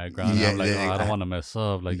white background. Yeah, I'm like, I don't want to mess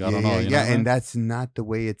up. Like, I don't know. And that's not the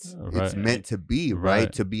way it's meant to be,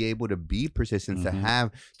 right? To be able to be persistent,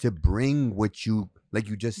 to bring what you, like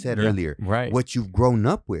you just said earlier, what you've grown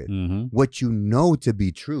up with, what you know to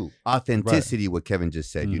be true, authenticity. What Kevin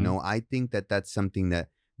just said, you know, I think that's something that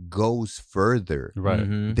goes further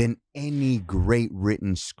than any great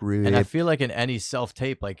written script. And I feel like in any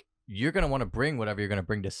self-tape, like, you're gonna want to bring whatever you're gonna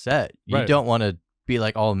bring to set. You don't want to be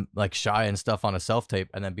like all like shy and stuff on a self-tape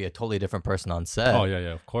and then be a totally different person on set. Oh yeah,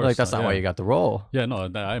 of course. Like, that's not why you got the role. Yeah, no,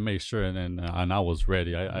 I made sure, and I was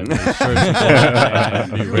ready. I made sure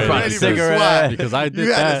to be ready. Cigarette, because I did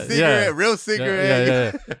you had that. A cigarette, real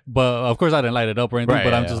cigarette. Yeah. But of course, I didn't light it up or anything.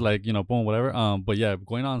 But I'm just like, you know, boom, whatever. But yeah,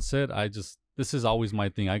 going on set, this is always my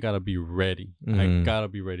thing. I gotta be ready. I gotta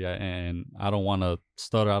be ready. And I don't want to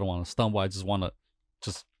stutter. I don't want to stumble. I just want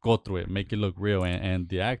to go through it, make it look real. And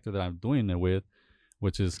the actor that I'm doing it with,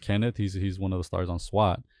 which is Kenneth, he's one of the stars on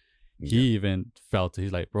SWAT. He even felt it.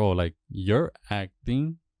 He's like, bro, like your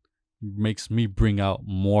acting makes me bring out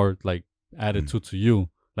more like attitude to you.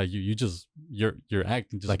 Like you just your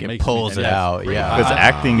acting just like makes it pulls it out, yeah. Because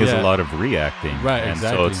acting is a lot of reacting, right? And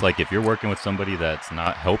exactly. so it's like if you're working with somebody that's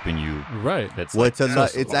not helping you, right? That's well, like, it's a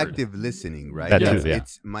lot. It's active listening, right? That too, yeah.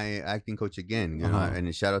 It's my acting coach again, you know,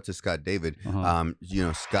 and shout out to Scott David. You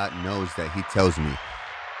know, Scott knows that he tells me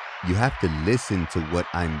you have to listen to what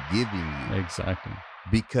I'm giving you. Exactly.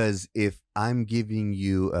 Because if I'm giving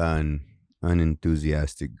you an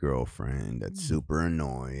unenthusiastic girlfriend that's super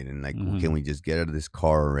annoyed and like, can we just get out of this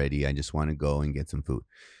car already? I just want to go and get some food.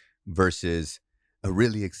 Versus a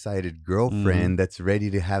really excited girlfriend that's ready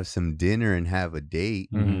to have some dinner and have a date.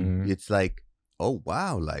 It's like, oh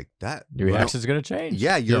wow, like that. Your reaction's gonna change.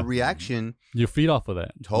 Yeah, your reaction. You feed off of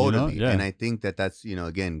that. Totally. You know? And I think that's, you know,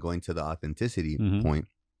 again, going to the authenticity point.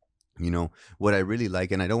 You know, what I really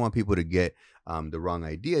like, and I don't want people to get the wrong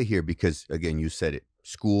idea here, because again, you said it.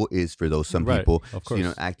 School is for those some people. Of course. You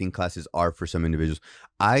know, acting classes are for some individuals.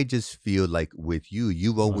 I just feel like with you,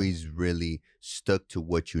 you've always really stuck to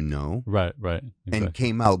what you know. Right. Exactly. And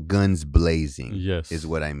came out guns blazing. Yes. Is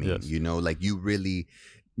what I mean. Yes. You know, like you really,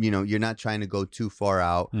 you know, you're not trying to go too far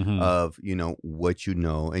out of, you know, what you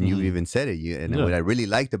know. And you even said it. And what I really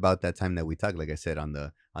liked about that time that we talked, like I said, on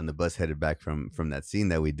the bus headed back from that scene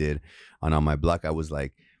that we did on My Block, I was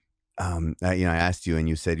like, you know, I asked you and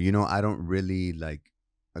you said, you know, I don't really like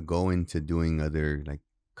go into doing other like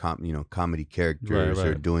comedy characters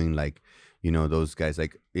or doing like, you know, those guys.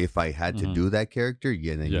 Like if I had to do that character,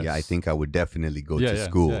 then I think I would definitely go to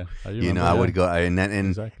school. You know, I would go and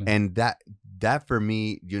that for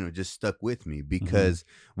me, you know, just stuck with me, because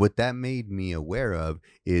what that made me aware of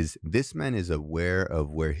is this man is aware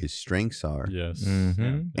of where his strengths are. Yes.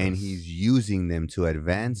 And he's using them to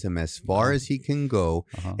advance him as far as he can go.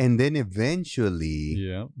 And then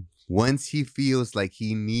eventually, once he feels like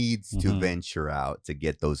he needs to venture out to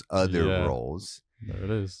get those other roles, there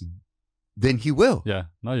it is. Then he will. Yeah.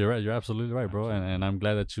 No, you're right. You're absolutely right, bro. And I'm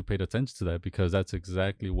glad that you paid attention to that, because that's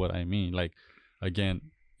exactly what I mean. Like, again,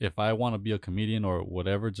 if I want to be a comedian or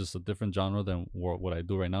whatever, just a different genre than what I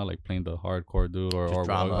do right now, like playing the hardcore dude or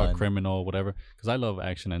a criminal or whatever, because I love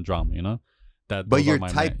action and drama, you know? But you're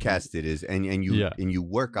typecasted and you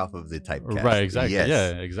work off of the typecast. Right, exactly. Yes.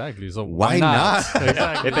 Yeah, exactly. So why not?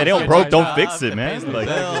 Exactly. If it ain't broke, don't fix it, man. Like,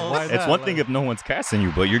 it's one thing if no one's casting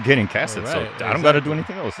you, but you're getting casted, so I don't got to do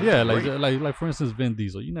anything else. Yeah, like for instance, Vin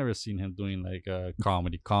Diesel. You never seen him doing like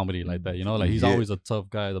comedy like that, you know? Like he's always a tough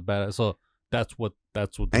guy, the badass. So that's what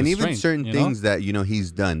and even certain things that, you know,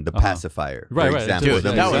 he's done. The Pacifier, for example. Dude,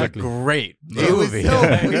 that was a great movie. It was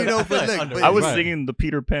so, you know, but look, I was singing the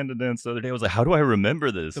Peter Pan dance the other day. I was like, how do I remember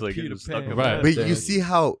this? The like, Peter it was stuck Pan. right. But you see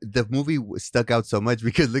how the movie stuck out so much,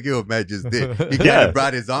 because look at what Matt just did. He kind of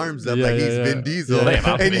brought his arms up like he's Vin Diesel,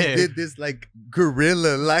 and he did this like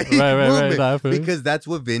gorilla like movement, because that's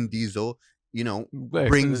what Vin Diesel, you know,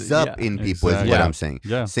 brings up in people, is what I'm saying.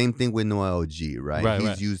 Same thing with Noah OG, right?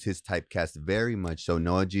 He's used his typecast very much. So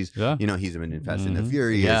Noah OG's, you know, he's been in Fast and the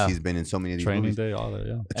Furious. He's been in so many of these movies. Training Day, all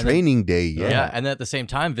that, Training Day, and at the same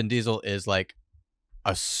time, Vin Diesel is like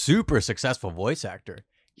a super successful voice actor.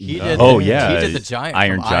 He did. He did the Giant.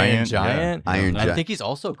 Iron Giant. I think he's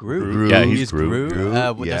also Groot. Yeah, he's Groot.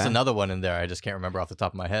 There's another one in there. I just can't remember off the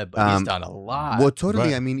top of my head, but he's done a lot. Well,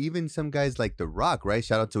 totally. I mean, even some guys like The Rock, right?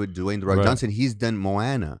 Shout out to Dwayne The Rock Johnson. He's done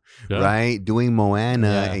Moana, right? Doing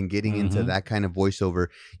Moana and getting into that kind of voiceover.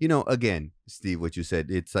 You know, again, Steve, what you said,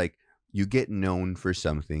 it's like you get known for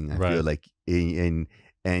something. I feel like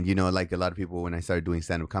and you know, like a lot of people, when I started doing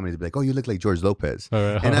stand-up comedy, they'd be like, "Oh, you look like George Lopez,"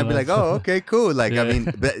 and I'd be like, "Oh, okay, cool." Like, I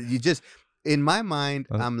mean, but you just, in my mind,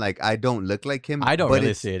 I'm like, I don't look like him. I don't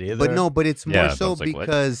really see it either. But no, but it's more so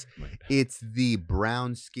because it's the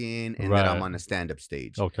brown skin and that I'm on a stand-up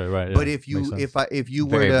stage. Okay, right. But if you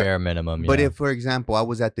were very bare minimum. But if, for example, I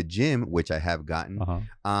was at the gym, which I have gotten,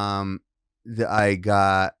 I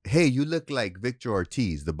got, "Hey, you look like Victor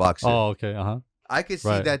Ortiz, the boxer." Oh, okay. I could see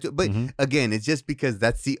that too. But again, it's just because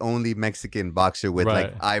that's the only Mexican boxer with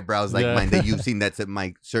like eyebrows like mine that you've seen that's at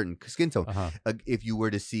my certain skin tone. If you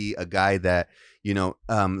were to see a guy that, you know,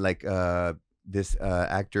 like this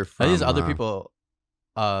actor from... Are these other people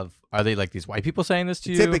are they like these white people saying this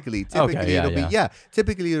to you? Typically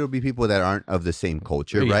it'll be people that aren't of the same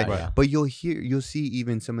culture, right? But you'll see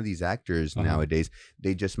even some of these actors nowadays,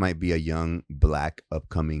 they just might be a young black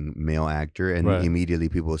upcoming male actor, and immediately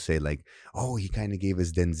people will say like, "Oh, he kind of gave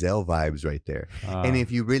us Denzel vibes right there." And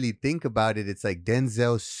if you really think about it, it's like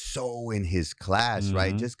Denzel's so in his class,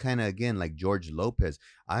 right? Just kind of, again, like George Lopez.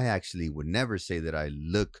 I actually would never say that I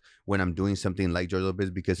look when I'm doing something like George Lopez,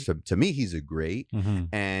 because to me he's a great,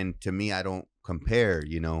 and to me I don't compare,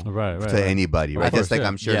 you know, to anybody, right? Just like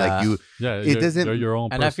I'm sure like you, it doesn't. You're your own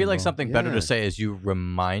person, and I feel like bro. something better to say is you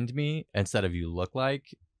remind me instead of you look like,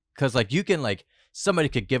 because like you can like. Somebody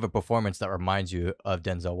could give a performance that reminds you of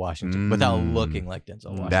Denzel Washington without looking like Denzel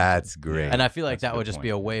Washington. That's great. And I feel like that would just be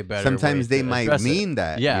a way better. Sometimes way they might mean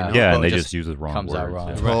that. Yeah. You know? Yeah, and they just use the wrong words. Out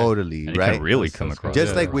wrong. Totally, and right? It can really come across.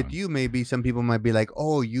 Just like with you, maybe some people might be like,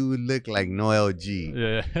 "Oh, you look like Noel G."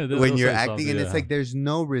 Yeah. When you're acting, and it's like there's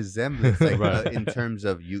no resemblance, like in terms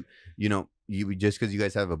of you know. You just because you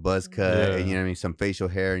guys have a buzz cut and you know what I mean, some facial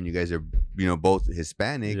hair, and you guys are, you know, both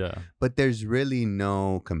Hispanic, but there's really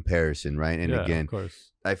no comparison, right? And again, of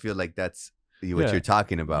course. I feel like that's what you're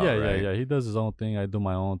talking about, right? Yeah. He does his own thing. I do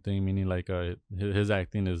my own thing, meaning like his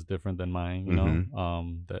acting is different than mine, you know.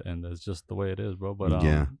 And that's just the way it is, bro. But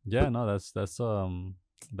no, that's that's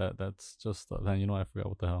just you know, I forgot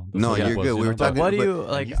what the hell. No, you're good. We were talking. What do you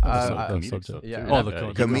like?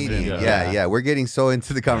 The comedian. Yeah. We're getting so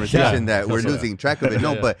into the conversation that we're losing track of it.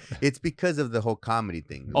 No, but it's because of the whole comedy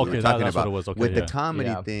thing. Okay, we're talking that's about what it was. Okay, with the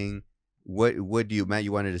comedy thing. What do you, Matt?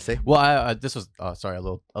 You wanted to say? Well, this was sorry, a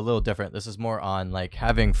little different. This is more on like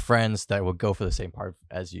having friends that would go for the same part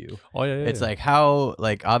as you. Oh yeah. It's like how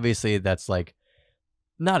like obviously that's like.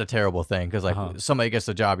 Not a terrible thing, because like somebody gets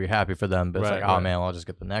a job, you're happy for them, but it's like, oh man, well, I'll just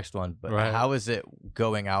get the next one. But how is it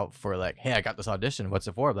going out for like, hey, I got this audition, what's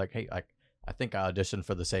it for? Like, hey, I think I auditioned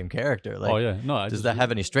for the same character. Like, does that have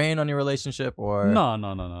any strain on your relationship or? No.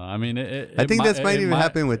 I mean, I think that might even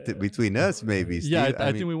happen between us, maybe. Steve. Yeah,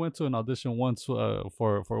 I think we went to an audition once for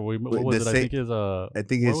what was it? I think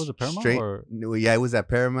it's was it Paramount? Yeah, it was at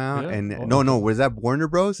Paramount, and no, was that Warner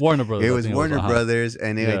Bros? Warner Bros. It was Warner Brothers,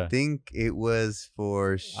 and I think it was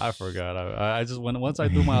for. I forgot. I just once I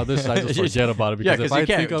do my audition, I just forget about it because if I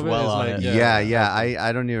think of it, it's like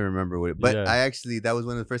I don't even remember what it. But I actually that was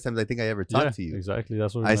one of the first times I think I ever talked to you. Exactly.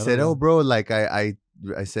 That's what I said. Oh, bro, like I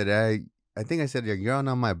said I think I said you're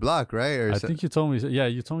on my block, right? Or I think you told me. Yeah,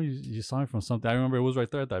 you told me you saw me from something. I remember it was right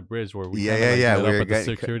there at that bridge where we we were at the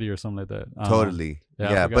security or something like that. Totally.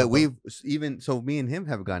 Yeah, but we've even so me and him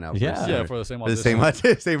have gone out. For the same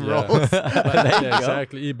audition. same roles.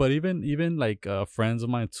 Exactly. But even like friends of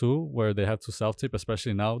mine too, where they have to self tape,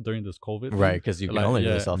 especially now during this COVID. Right, because you can only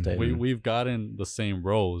do self tape. We've gotten the same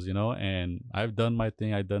roles, you know, and I've done my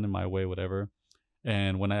thing. I've done it my way, whatever.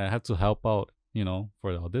 And when I had to help out, you know,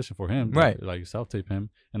 for the audition for him, like self tape him,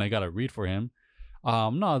 and I gotta read for him.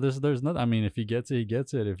 No, there's nothing. I mean, if he gets it, he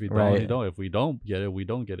gets it. If he don't, he don't. If we don't get it, we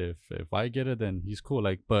don't get it. If I get it, then he's cool.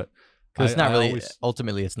 Like, but because it's not really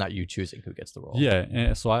ultimately, it's not you choosing who gets the role. Yeah,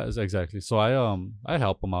 and so I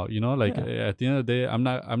help him out. You know, like at the end of the day,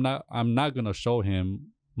 I'm not gonna show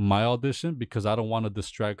him my audition because I don't want to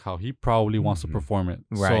distract how he probably wants to perform it.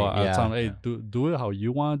 Right. So I tell him, hey, do it how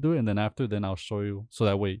you want to do it, and then I'll show you. So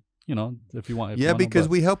that way, you know, if you want. Because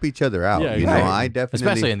we help each other out. Yeah, you know, I definitely,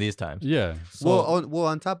 especially in these times. Yeah. So, well,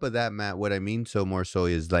 on top of that, Matt, what I mean more so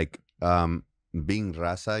is like being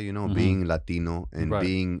raza, you know, being Latino and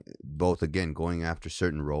being both, again, going after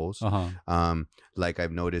certain roles. Like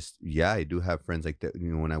I've noticed, I do have friends like that.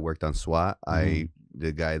 You know, when I worked on SWAT,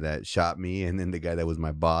 the guy that shot me and then the guy that was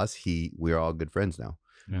my boss, we're all good friends now.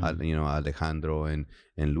 You know, Alejandro and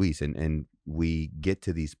Luis, and we get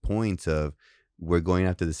to these points of we're going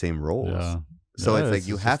after the same roles. So it's like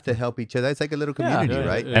you have to help each other. It's like a little community,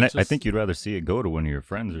 right? And I think you'd rather see it go to one of your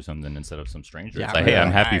friends or something instead of some stranger. It's like, hey,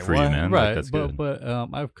 I'm happy for you, man. Right, like, that's good. But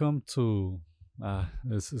I've come to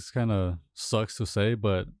this kind of sucks to say,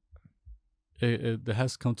 but it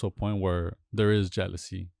has come to a point where there is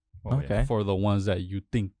jealousy for the ones that you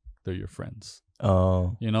think they're your friends.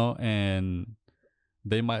 Oh, you know, and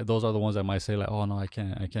those are the ones that might say like, oh no, I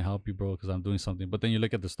can't help you, bro, because I'm doing something. But then you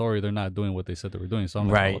look at the story, they're not doing what they said they were doing. So I'm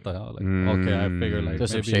like, oh, what the hell? Like, okay, I figure like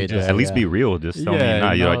just maybe just, at least be real. Just tell me,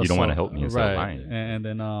 you don't want to help me instead of lying. And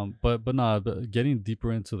then but getting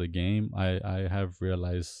deeper into the game, I have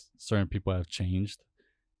realized certain people have changed.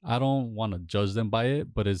 I don't want to judge them by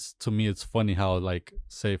it, but to me it's funny how, like,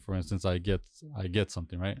 say for instance I get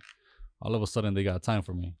something, right? All of a sudden they got time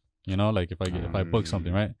for me. You know, like if I book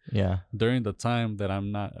something, right? Yeah. During the time that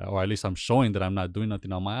I'm not, or at least I'm showing that I'm not doing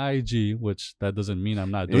nothing on my IG, which that doesn't mean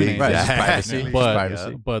I'm not doing anything.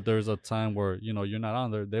 Privacy. But there's a time where, you know, you're not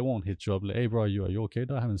on there. They won't hit you up like, hey, bro, are you okay?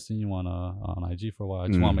 I haven't seen you on IG for a while. I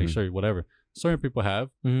just want to make sure, whatever. Certain people have,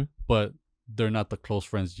 but they're not the close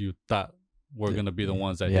friends you thought were gonna be the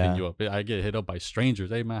ones that hitting you up. I get hit up by strangers.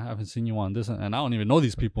 Hey man, I haven't seen you on this, and I don't even know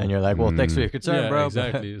these people. And you're like, well, thanks for your concern, bro.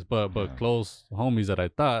 Exactly. But close homies that I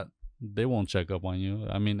thought they won't check up on you.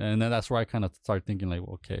 I mean, and then that's where I kind of start thinking like,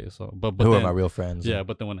 okay, so but who then, are my real friends? Yeah,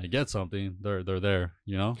 but then when I get something, they're there,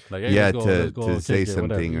 you know, like hey, yeah, let's go, to say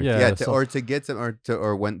something, or to get some,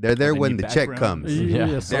 or when they're there when the check comes.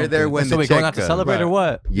 Yeah, they're there when the so we check going out to comes. celebrate or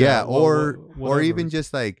what? Yeah, or whatever. even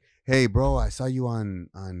just like, hey, bro, I saw you on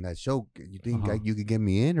that show. You think you could get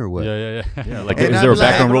me in or what? Yeah. Like, And is there a I'm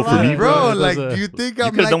background role like, for me, bro? It Like, does, do you think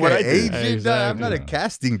I'm could've like done what an I did. agent? Exactly. I'm not a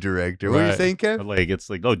casting director. What are you Right. saying, Kev? But like, it's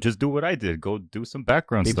like, oh, just do what I did. Go do some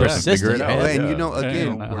background Be stuff and figure persistent, it man. out. And Yeah. you know, again,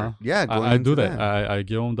 And, going I do into that. I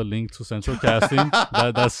give them the link to Central Casting.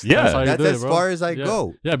 That's how you That's do it, as bro. far as I Yeah.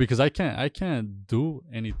 go. Yeah, because I can't do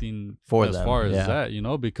anything For as them, far as yeah. that, you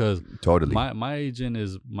know, because Totally. my agent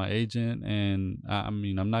is my agent, and I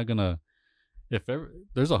mean, I'm not gonna. If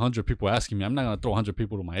there's 100 people asking me, I'm not gonna throw 100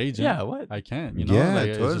 people to my agent. Yeah, what? I can't, you know. Yeah,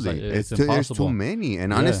 like, totally. It's There's impossible. too many.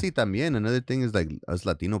 And Yeah. honestly, también, another thing is like us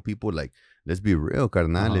Latino people, like, let's be real,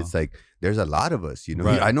 carnal. It's like, there's a lot of us, you know.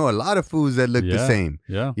 Right. I know a lot of foods that look the Yeah. same.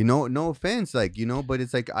 Yeah. You know, no offense, like, you know, but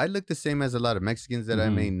it's like I look the same as a lot of Mexicans that I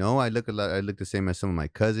may know. I look the same as some of my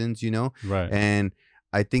cousins, you know. Right. And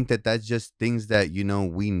I think that that's just things that, you know,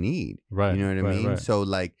 we need. Right. You know what I mean? Right. So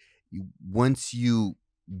like once you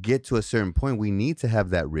get to a certain point, we need to have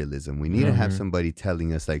that realism. We need to have somebody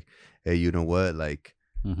telling us like, hey, you know what? Like,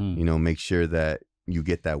 you know, make sure that you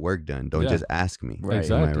get that work done. Don't just ask me. Right.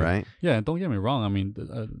 Exactly. Am I right? Yeah, and don't get me wrong. I mean,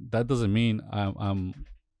 that doesn't mean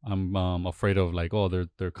I'm afraid of like, oh,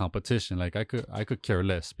 they're competition. Like I could care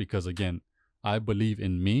less, because again, I believe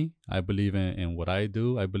in me. I believe in what I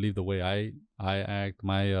do. I believe the way I act.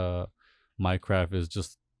 My craft is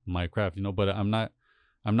just my craft, you know. But I'm not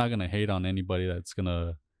gonna hate on anybody that's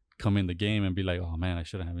gonna come in the game and be like, oh man, I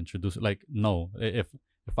shouldn't have introduced it. Like, no, if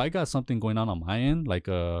I got something going on my end, like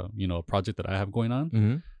a project that I have going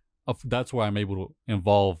on, that's where I'm able to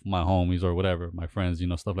involve my homies or whatever, my friends, you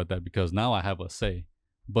know, stuff like that, because now I have a say.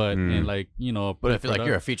 But in like, you know, But I feel like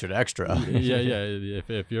you're a featured extra. yeah.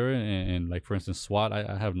 If you're in like, for instance, SWAT,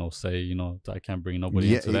 I have no say, you know. I can't bring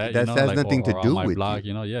nobody into that. That you know, has like, nothing to or do on my with blog, you.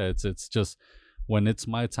 you know. Yeah, it's just when it's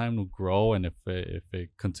my time to grow, and if it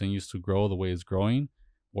continues to grow the way it's growing,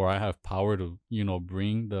 or I have power to, you know,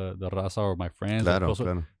 bring the raza or my friends,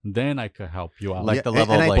 Claro. then I could help you out. Like the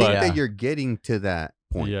level and of I like, think yeah. that you're getting to that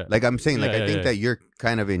point. Yeah. Like I'm saying, like Yeah, I think yeah. that you're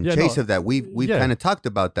kind of in Yeah, chase no. of that. We've Yeah. kind of talked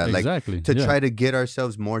about that, Exactly. like to Yeah. try to get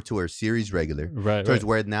ourselves more to our series regular. Right. Towards Right.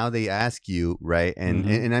 where now they ask you, right?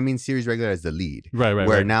 And I mean series regular as the lead. Right.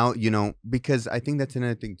 Where now, you know, because I think that's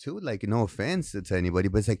another thing too. Like, no offense to anybody,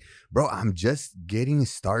 but it's like, bro, I'm just getting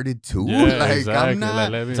started too. Yeah, like exactly. I'm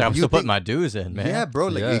not. Let me- It's like I'm You still putting think- my dues in, man. Yeah, bro.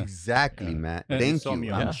 Like Yeah. exactly, Matt. And Thank saw you. me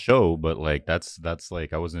on the show, but like that's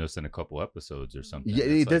like I wasn't just in a couple episodes or something. Yeah,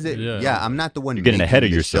 It's it doesn't. like, Yeah, I'm not the one. You're getting ahead of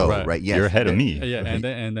making the yourself. show, right? Yes, You're ahead of me. Yeah,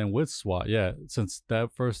 and then with SWAT, yeah, since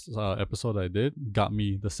that first episode I did got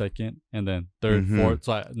me the second and then third, fourth.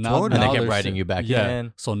 So now Totally. And they now kept there's- writing you back yeah.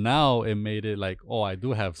 in. So now it made it like, oh, I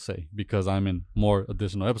do have say because I'm in more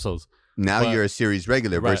additional episodes. Now But- you're a series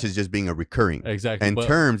regular Right. versus just being a recurring. Exactly. And but,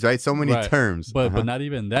 terms, right? So many right. terms. But not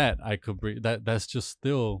even that I could bring that. That's just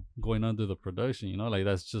still going under the production. You know, like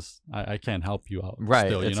that's just I can't help you out. Right,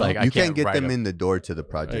 Still, it's you know? like, I you can't can't get write them a- in the door to the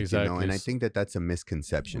project, you know. Exactly. And I think that that's a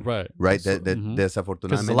misconception, right. right? So- That mhm. Because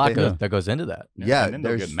desafortunadamente. a lot that goes into that. Yeah, and then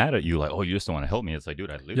they'll there's get mad at you like, oh, you just don't want to help me. It's like,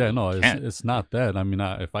 dude, I literally Yeah, no, can't. it's not that. I mean,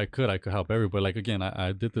 if I could help everybody. Like again,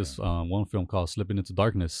 I did this one film called Slipping Into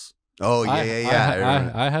Darkness. Oh yeah, I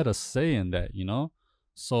remember. I had a say in that, you know.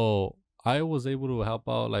 So I was able to help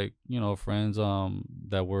out, like, you know, friends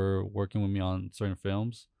that were working with me on certain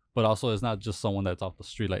films. But also, it's not just someone that's off the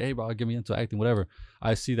street, like, hey, bro, get me into acting, whatever.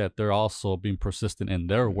 I see that they're also being persistent in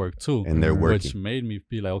their work too, And they're which working. made me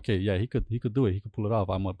feel like, okay, yeah, he could do it, he could pull it off.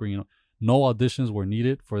 I'm gonna bring no auditions were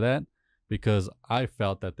needed for that because I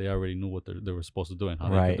felt that they already knew what they were supposed to do and how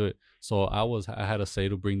they Right. could do it. So I had a say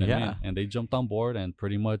to bring them Yeah. in, and they jumped on board, and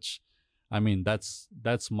pretty much, I mean, that's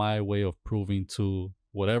my way of proving to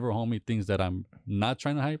whatever homie thinks that I'm not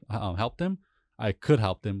trying to help them. I could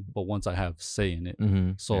help them, but once I have say in it.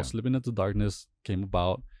 Mm-hmm. So Yeah. Slipping Into Darkness came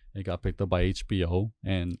about. It got picked up by HBO,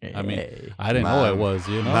 and I mean, Hey. I didn't know Man. it was,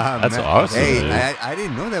 you know. That's awesome. Hey, Yeah. I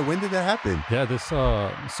didn't know that. When did that happen? Yeah, this so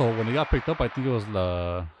when it got picked up, I think it was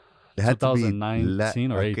It had to be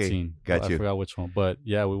 2019 or okay, 18. got I you. forgot which one, but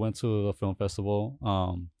yeah, we went to the film festival.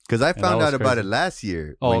 Because I that found was out about crazy. it last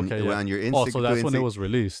year. Oh, when, okay, yeah. on your Instagram. Oh, so that's when it was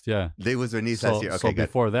released. Yeah. It was released last year. Okay, so got it.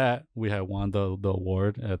 before that, we had won the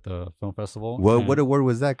award at the film festival. What and award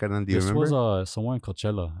was that, carnal? Do you this remember? was somewhere in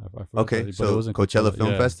Coachella. I forgot Okay, but so it was in Coachella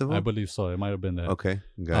Film Yeah, Festival? I believe so. It might have been that. Okay,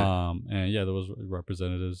 got it. And yeah, there was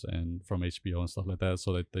representatives and from HBO and stuff like that.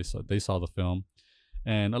 So they saw the film,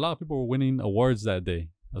 and a lot of people were winning awards that day.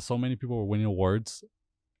 so many people were winning awards,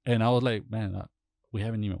 and I was like, man, we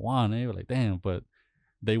haven't even won. They were like, damn, but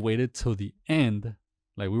they waited till the end.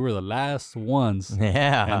 Like, we were the last ones.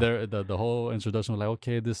 Yeah. And the whole introduction was like,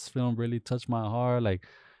 okay, this film really touched my heart. Like,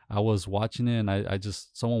 I was watching it, and I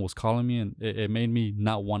just, someone was calling me, and it made me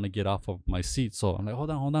not want to get off of my seat. So I'm like, hold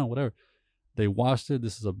on, whatever. They watched it.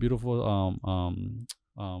 This is a beautiful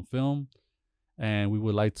film, and we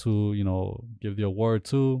would like to, you know, give the award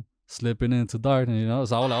to Slipping Into Darkness, you know.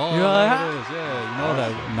 So I was like, oh, there it is. Yeah, you know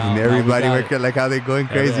that. Now, and everybody working like how they going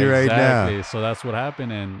crazy right now. Exactly. So that's what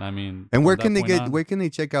happened, and I mean. And where can they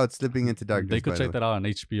check out Slipping Into Darkness? They could check that out on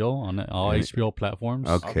HBO, on all HBO platforms.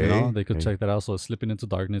 Okay. You know, they could check that out. So Slipping Into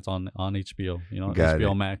Darkness on HBO, you know,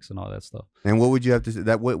 HBO Max and all that stuff. And what would you have to say?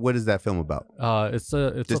 What is that film about? It's just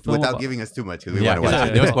a film without giving us too much, because we want to watch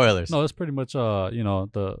it. No spoilers. No, it's pretty much you know,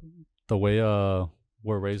 the way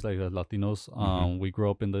we're raised like as Latinos. We grew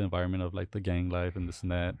up in the environment of like the gang life and this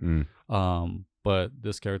and that. But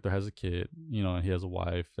this character has a kid, you know, and he has a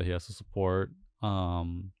wife that he has to support.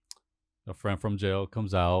 A friend from jail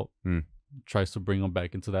comes out, tries to bring him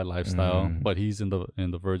back into that lifestyle, but he's in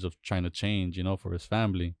the verge of trying to change, you know, for his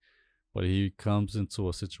family. But he comes into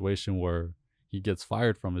a situation where he gets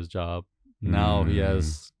fired from his job. Now he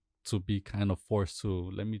has to be kind of forced to,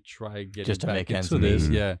 let me try getting back into this.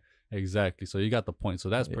 Yeah. Exactly. So you got the point. So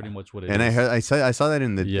that's pretty much what it is. And I saw that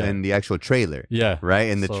in the actual trailer. Yeah. Right?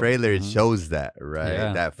 In the trailer it shows that, right?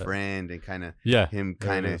 Yeah, that friend and kind of him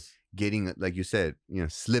kind of getting, like you said, you know,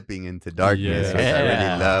 slipping into darkness. Which I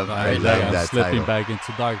really love. I love that slipping title. back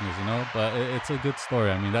into darkness, you know. But it's a good story.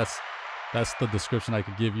 I mean, that's the description I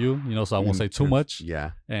could give you, you know, so I won't say too much.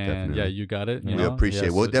 Yeah. And definitely. you got it. We appreciate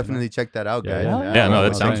it. We'll definitely check that out, guys. Yeah, no,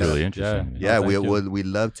 that sounds really interesting. Yeah, we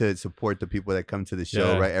love to support the people that come to the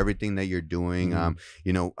show, right? Everything that you're doing.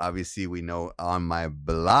 You know, obviously we know On My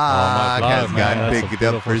Block has gotten picked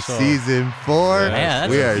up for season 4.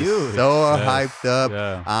 We are so hyped up.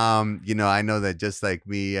 You know, I know that just like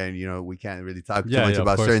me, and you know, we can't really talk too much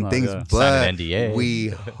about certain things, but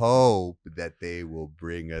we hope that they will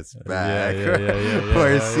bring us back.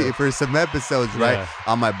 For some episodes, right?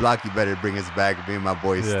 On My Block, you better bring us back. Me and my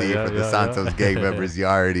boy Steve for the Santos gang members, you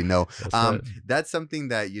already know. That's something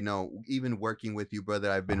that, you know, even working with you,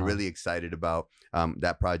 brother, I've been really excited about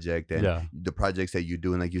that project and the projects that you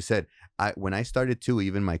do. And like you said, when I started too,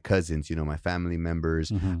 even my cousins, you know, my family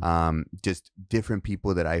members, just different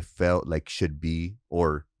people that I felt like should be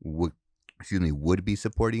or would be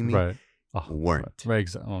supporting me. Weren't. Right.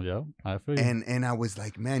 Oh, yeah. I feel you. And I was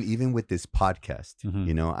like, man, even with this podcast,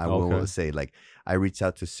 you know, I will say, like, I reached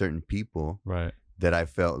out to certain people that I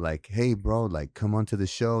felt like, hey, bro, like, come on to the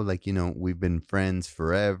show. Like, you know, we've been friends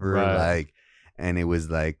forever. Like, and it was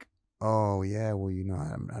like, oh, yeah, well, you know,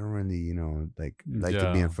 I don't really, you know, like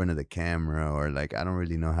to be in front of the camera, or like, I don't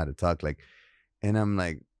really know how to talk. Like, and I'm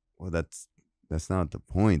like, well, that's not the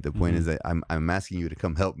point. The point is that I'm asking you to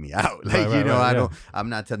come help me out. Like, you know, I'm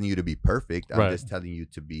not telling you to be perfect. I'm just telling you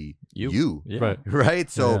to be you. Right.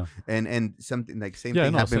 So, and something like same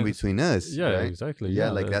thing happened between us. Yeah, right? Exactly.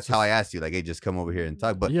 Yeah. Like that's how I asked you, like, hey, just come over here and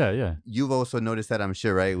talk. But you've also noticed that, I'm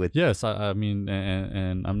sure, right? With I mean,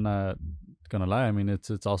 and I'm not gonna lie, I mean,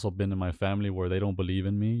 it's also been in my family where they don't believe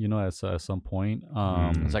in me, you know, at some point.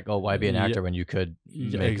 It's like, oh, why be an actor when you could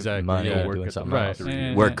make money doing something else?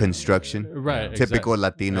 Work construction, typical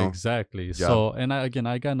Latino, exactly. Job. So, and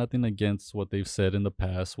I got nothing against what they've said in the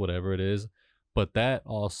past, whatever it is, but that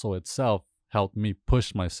also itself helped me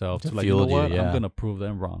push myself to like, you know what, I'm gonna prove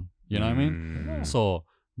them wrong, you know what I mean? So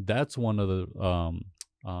that's one of the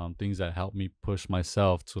things that helped me push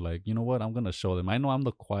myself to, like, you know what, I'm gonna show them. I know I'm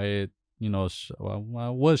the quiet, you know, I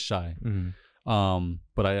was shy,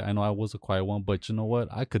 but I know I was a quiet one. But you know what?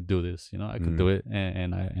 I could do this. You know, I could do it,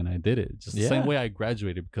 and I did it. Just the same way I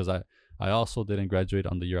graduated, because I also didn't graduate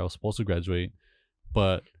on the year I was supposed to graduate,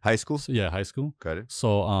 but high school. High school. Got it.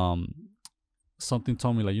 So something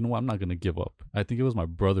told me, like, you know what? I'm not gonna give up. I think it was my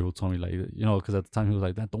brother who told me, like, you know, because at the time he was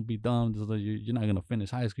like, don't be dumb. You're not gonna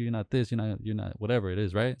finish high school. You're not this. You're not whatever it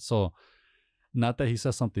is, right? So. Not that he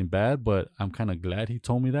said something bad, but I'm kind of glad he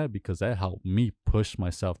told me that, because that helped me push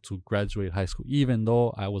myself to graduate high school. Even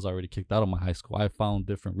though I was already kicked out of my high school, I found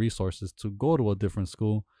different resources to go to a different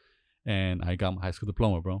school and I got my high school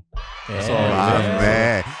diploma, bro. Yeah. So,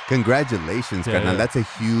 man, congratulations, carnal. That's a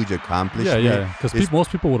huge accomplishment. Yeah. Because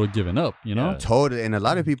most people would have given up, you know. Totally, and a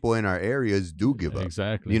lot of people in our areas do give up.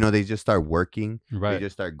 Exactly. You know, they just start working. Right. They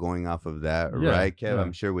just start going off of that. Right, Kev?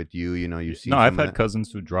 I'm sure with you, you know, you see. No, I've had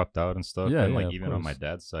cousins who dropped out and stuff. Yeah, and like even on my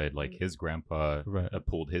dad's side, like his grandpa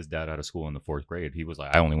pulled his dad out of school in the 4th grade. He was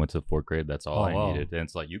like, I only went to the 4th grade. That's all I needed. And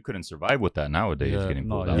it's like you couldn't survive with that nowadays. Getting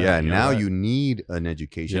pulled out. Yeah, now you need an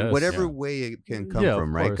education, whatever way it can come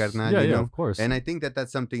from, right, carnal? Yeah, you know? Of course. And I think that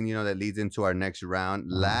that's something, you know, that leads into our next round,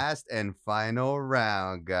 last and final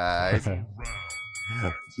round, guys.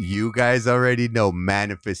 You guys already know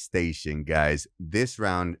manifestation, guys. This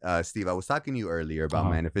round, Steve, I was talking to you earlier about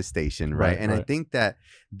manifestation, right? And I think that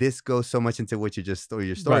this goes so much into what your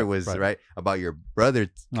story was, right? About your brother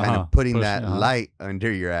kind of putting that light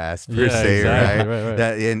under your ass, per se, exactly. right?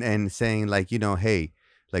 That and saying like, you know, hey,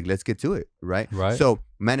 like, let's get to it, right? So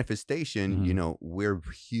manifestation, you know, we're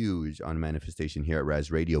huge on manifestation here at R.A.Z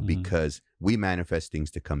Radio because we manifest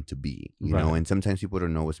things to come to be, you know, and sometimes people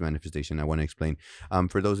don't know what's manifestation. I want to explain.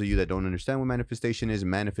 For those of you that don't understand what manifestation is,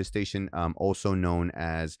 also known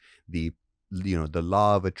as the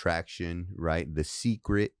law of attraction, right? The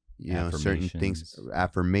secret, you know, certain things,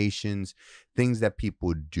 affirmations, things that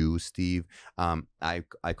people do, Steve. I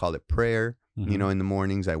call it prayer. You know, in the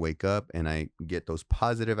mornings I wake up and I get those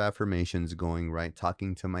positive affirmations going, right?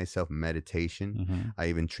 Talking to myself, meditation. I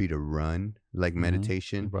even treat a run like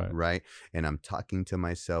meditation, right? And I'm talking to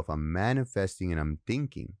myself, I'm manifesting and I'm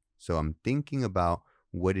thinking. So I'm thinking about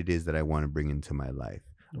what it is that I want to bring into my life.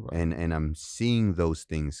 And I'm seeing those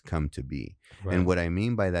things come to be. And what I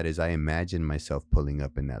mean by that is I imagine myself pulling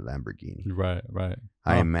up in that Lamborghini. Right.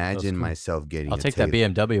 I imagine myself getting. I'll take that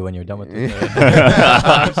BMW when you're done with it.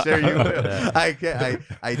 I'm sure you will.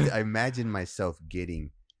 I imagine myself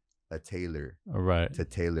getting a tailor to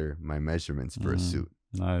tailor my measurements for a suit.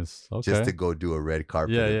 Nice. Okay. Just to go do a red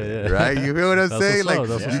carpet event, right? You feel what I'm saying? Like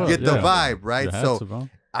you get the vibe, right? So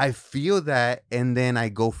I feel that, and then I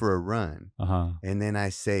go for a run, and then I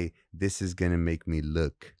say, "This is gonna make me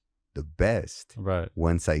look the best." Right.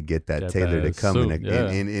 Once I get that tailor to come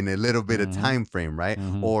in a little bit of time frame, right?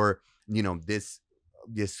 Or you know, this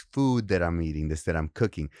food that I'm eating, this that I'm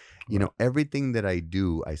cooking, you know, everything that I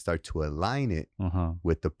do, I start to align it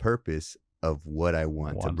with the purpose of what I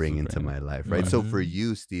want to bring into my life, right? So for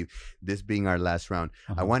you, Steve, this being our last round,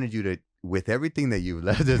 I wanted you to, with everything that you've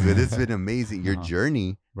left us with, it's been amazing. Your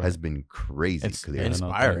journey has been crazy. It's clear.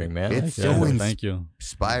 inspiring, man. It's thank you.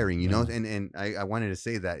 Inspiring, you know, and I wanted to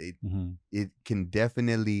say that it can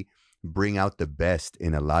definitely bring out the best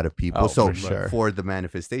in a lot of people. So for the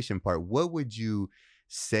manifestation part, what would you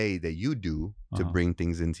say that you do to bring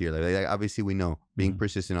things into your life? Like, obviously we know being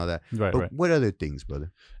persistent, all that, but what other things,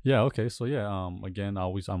 brother? Okay, so again,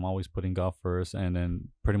 I'm always putting God first, and then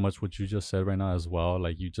pretty much what you just said right now as well.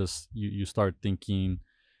 Like you start thinking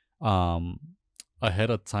ahead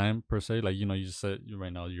of time, per se. Like, you know, you just said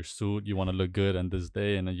right now your suit, you want to look good on this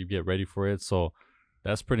day, and then you get ready for it. So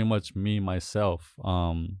that's pretty much me myself.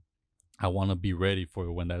 I want to be ready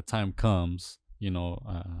for when that time comes. You know,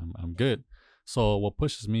 I'm good. So what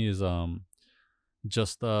pushes me is I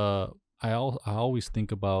always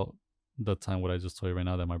think about the time, what I just told you right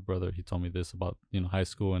now, that my brother, he told me this about, you know, high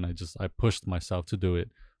school, and I pushed myself to do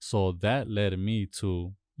it. So that led me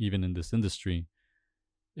to, even in this industry,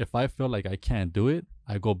 if I feel like I can't do it,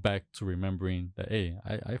 I go back to remembering that, hey,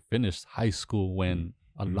 I finished high school when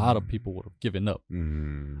a lot of people would have given up.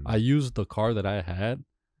 I used the car that I had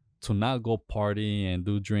to not go party and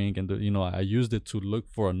do drink and do, you know, I used it to look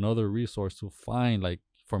for another resource to find, like,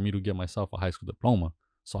 for me to get myself a high school diploma.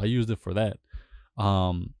 So I used it for that.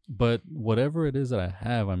 But whatever it is that I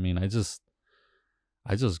have, I mean, I just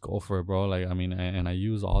go for it, bro. Like, I mean, and I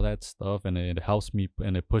use all that stuff, and it helps me,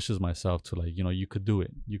 and it pushes myself to, like, you know, you could do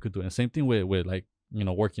it. And same thing with like, you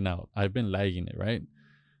know, working out. I've been lagging it, right?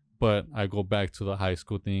 But I go back to the high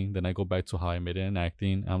school thing. Then I go back to how I made it in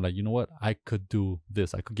acting. I'm like, you know what? I could do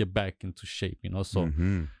this. I could get back into shape, you know? So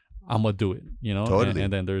I'm going to do it, you know? Totally.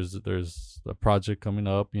 And then there's a project coming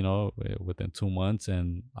up, you know, within 2 months.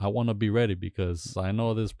 And I want to be ready, because I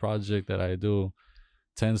know this project that I do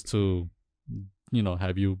tends to, you know,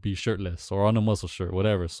 have you be shirtless or on a muscle shirt,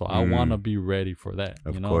 whatever. So I want to be ready for that.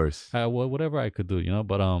 Of course. Whatever I could do, you know?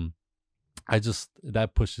 But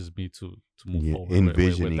that pushes me to move forward.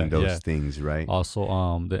 Envisioning with those things, right? Also,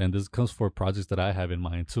 and this comes for projects that I have in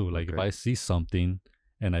mind too. Like, if I see something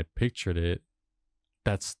and I pictured it,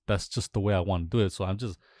 that's just the way I want to do it. So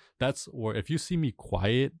or if you see me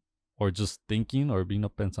quiet or just thinking or being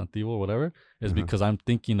pensativo or whatever, is because I'm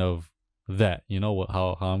thinking of that, you know,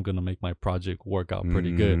 how I'm gonna make my project work out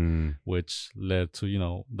pretty good, which led to, you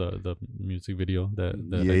know, the music video that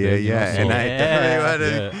I did, you know? So,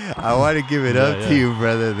 and I want to give it up to you,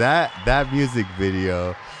 brother. That music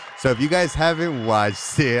video. So if you guys haven't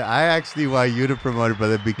watched it, I actually want you to promote it,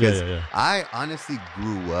 brother, because I honestly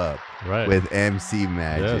grew up with MC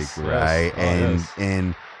Magic, right?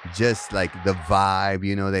 And just like the vibe,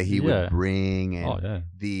 you know, that he would bring, and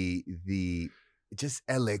the just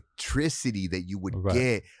electricity that you would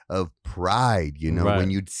get of pride, you know,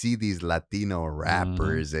 when you'd see these Latino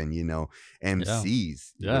rappers and, you know,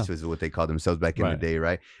 MCs, which was what they called themselves back in the day,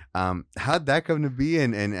 right? How'd that come to be?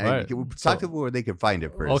 And talk to where they could find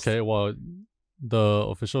it first. Okay, well, the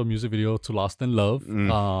official music video to Lost in Love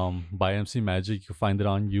by MC Magic, you can find it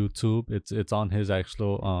on YouTube. It's on his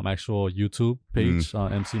actual YouTube page,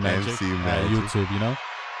 MC Magic, YouTube, you know.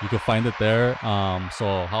 You can find it there.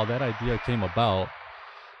 So how that idea came about,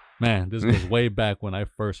 man, this goes way back when I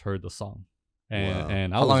first heard the song.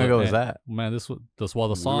 And how long ago was that? Man, the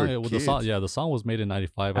song was made in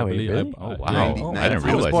 '95, I believe. Really? Wow. I didn't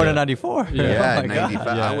realize I was born in '94. Yeah, 95.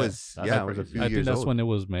 I was a few years old. I think that's when it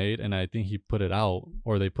was made, and I think he put it out,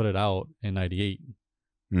 or they put it out in '98.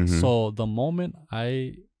 So the moment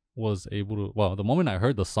I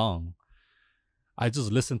heard the song, I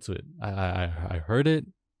just listened to it. I heard it.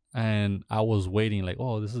 And I was waiting, like,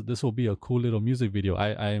 oh, this will be a cool little music video.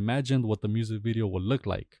 I imagined what the music video would look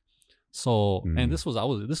like. So, and this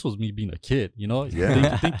was me being a kid, you know,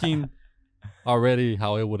 thinking already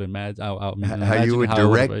how it would imagine how you would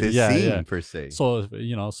direct the scene per se. So,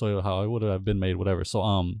 you know, so how it would have been made, whatever. So,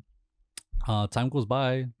 time goes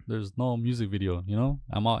by, there's no music video, you know.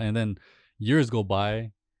 I'm out, and then years go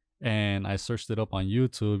by, and I searched it up on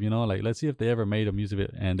YouTube, you know, like, let's see if they ever made a music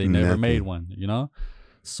video, and they never made one, you know.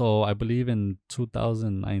 So I believe in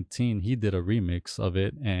 2019 he did a remix of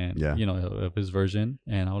it, and you know, of his version,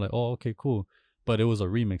 and I was like, oh, okay, cool. But it was a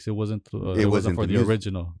remix. It wasn't. It wasn't for the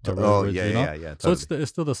original. Yeah. So it's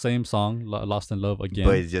still the same song, Lost in Love again.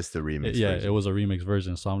 But it's just a remix. It was a remix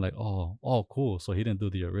version. So I'm like, oh, cool. So he didn't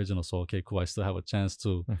do the original. So okay, cool. I still have a chance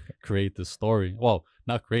to create this story. Well,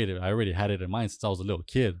 not create it. I already had it in mind since I was a little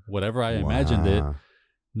kid. Whatever I imagined it.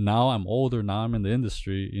 Now I'm older. Now I'm in the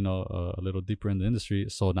industry, you know, a little deeper in the industry.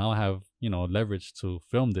 So now I have, you know, leverage to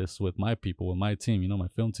film this with my people, with my team, you know, my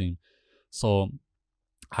film team. So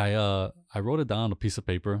I wrote it down on a piece of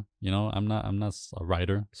paper. You know, I'm not a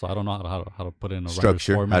writer, so I don't know how to put it in a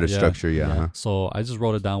structure. Format. How to structure, So I just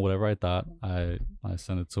wrote it down, whatever I thought. I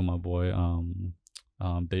sent it to my boy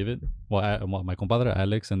David. Well, my compadre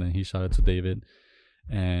Alex, and then he shot it to David,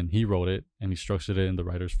 and he wrote it and he structured it in the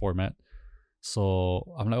writer's format. So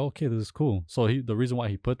I'm like, okay, this is cool. So the reason why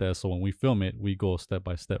he put that, so when we film it, we go step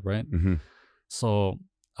by step, right? So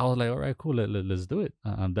I was like, all right, cool, let's do it.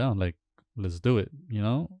 I'm down. Like, let's do it, you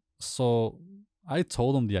know? So I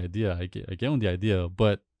told him the idea. I gave him the idea,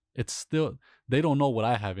 but it's still, they don't know what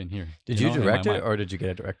I have in here. Did you direct it, or did you get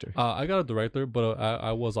a director? I got a director, but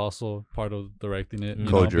I was also part of directing it.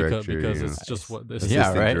 Co-director. Because it's just what this is.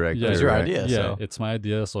 Yeah, right? Director, it's your idea. Yeah, so. It's my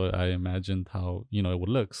idea. So I imagined how, you know, it would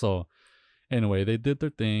look. So anyway, they did their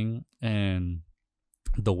thing, and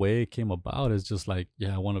the way it came about is just like,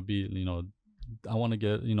 I want to be, you know, I want to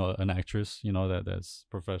get, you know, an actress, you know, that's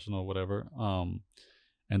professional, whatever.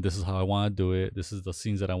 And this is how I want to do it. This is the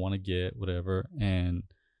scenes that I want to get, whatever. And,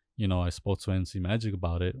 you know, I spoke to MC Magic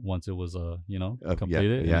about it once it was, you know,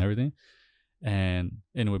 completed and everything. And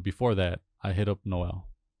anyway, before that, I hit up Noel,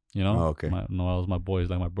 you know. Oh, okay. Noel's my boy. He's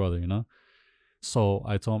like my brother, you know. So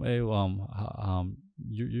I told him, hey,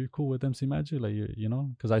 you're cool with MC Magic, like, you know,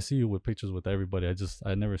 because I see you with pictures with everybody.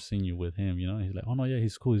 I never seen you with him, you know. He's like, oh no, yeah,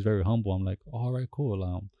 he's cool. He's very humble. I'm like, all right,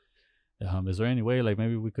 cool. Is there any way, like,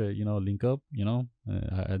 maybe we could, you know, link up, you know?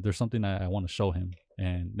 There's something I want to show him,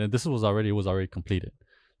 and then it was already completed.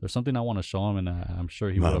 There's something I want to show him, and I'm sure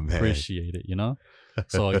he would appreciate it, you know.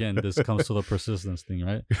 So again, this comes to the persistence thing,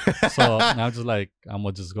 right? So I'm just like, I'm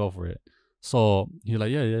gonna just go for it. So he's like,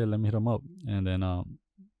 yeah, let me hit him up. And then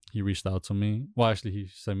he reached out to me. Well, actually, he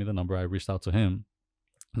sent me the number. I reached out to him,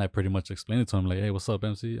 and I pretty much explained it to him, like, hey, what's up,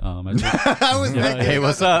 MC? Hey,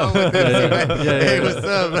 what's up? Hey, what's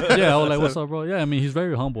up? Yeah, I was like, what's up, bro? Yeah, I mean, he's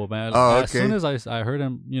very humble, man. As soon as I heard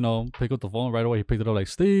him, you know, pick up the phone, right away, he picked it up, like,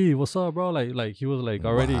 Steve, what's up, bro? Like he was like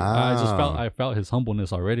already. Wow. I felt his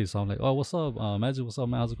humbleness already. So I'm like, oh, what's up, Magic? What's up,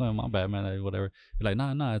 man? How's it going? My bad, man. Like, whatever. He's like,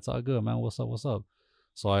 nah, it's all good, man. What's up?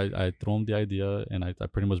 So I threw him the idea, and I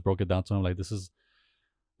pretty much broke it down to him, like,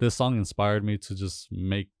 this song inspired me to just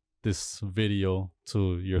make this video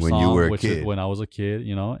to your when song, you were which a kid. Is when I was a kid,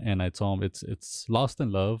 you know. And I told him it's Lost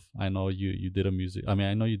in Love. I know you did a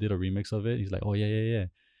I know you did a remix of it. He's like, oh yeah.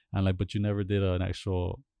 I'm like, but you never did an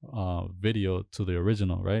actual video to the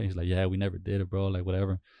original, right? He's like, yeah, we never did it, bro. Like,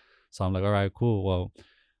 whatever. So I'm like, all right, cool. Well,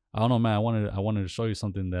 I don't know, man. I wanted to show you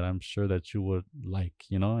something that I'm sure that you would like,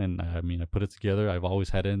 you know. And I mean, I put it together. I've always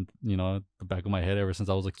had it in, you know, the back of my head ever since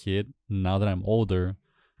I was a kid. Now that I'm older,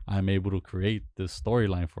 I'm able to create this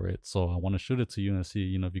storyline for it. So I want to shoot it to you and see,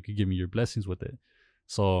 you know, if you could give me your blessings with it.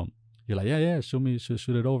 So you're like, yeah, shoot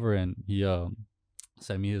it over. And he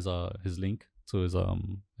sent me his link to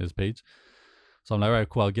his page. So I'm like, all right,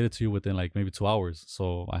 cool. I'll get it to you within like maybe 2 hours.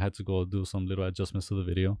 So I had to go do some little adjustments to the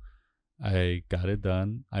video. I got it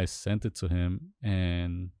done. I sent it to him,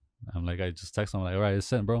 and I'm like, I just texted him, like, all right, it's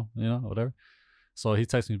sent, bro, you know, whatever. So he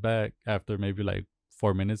texted me back after maybe like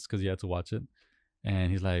 4 minutes because he had to watch it.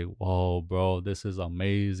 And he's like, whoa, bro, this is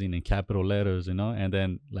amazing, in capital letters, you know. And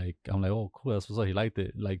then like, I'm like, oh, cool, that's what's up. He liked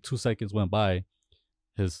it. Like 2 seconds went by,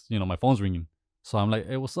 my phone's ringing. So I'm like,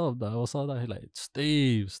 hey, what's up, dog? What's up, dog? He's like,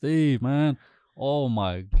 Steve, man. Oh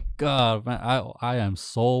my God, man. I am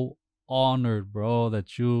so honored, bro,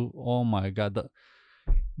 that you, oh my God,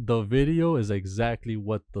 the video is exactly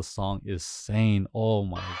what the song is saying. Oh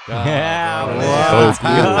my God. Yeah, bro. wow.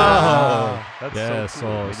 So cool.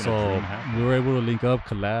 That's so we were able to link up,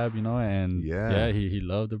 collab, you know, and he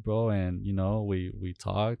loved it, bro. And you know, we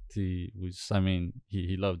talked. He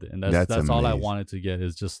loved it, and that's all I wanted to get,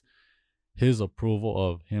 is just his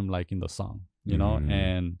approval of him liking the song, you know.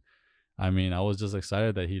 And I mean, I was just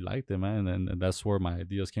excited that he liked it, man. And that's where my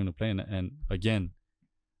ideas came to play. And again,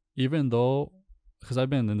 even though, because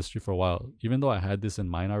I've been in the industry for a while, even though I had this in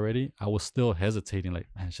mind already, I was still hesitating, like,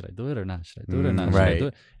 man, should I do it or not? Should I do it or not? Should I do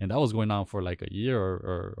it? And that was going on for like a year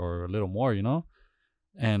or a little more, you know?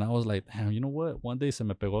 And I was like, damn, you know what? One day se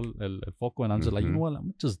me pegó el foco, and I'm just like, you know what? I'm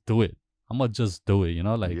going to just do it. I'm going to just do it, you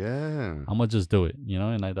know? Like, I'm going to just do it, you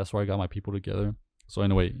know? And that's where I got my people together. So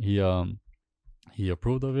anyway, he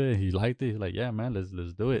approved of it. He liked it. He's like, yeah, man, let's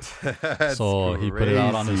do it. So he put it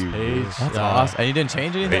out on his page. That's awesome. And he didn't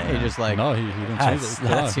change anything? He just like... No, he didn't change it.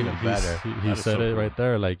 That's even better. He said it right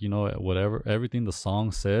there. Like, you know, whatever, everything the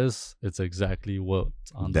song says, it's exactly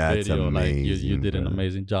what's on the video. Amazing, like, you did an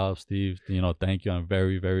amazing job, Steve. You know, thank you. I'm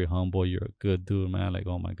very, very humble. You're a good dude, man. Like,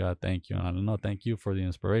 oh my God, thank you. And I don't know, thank you for the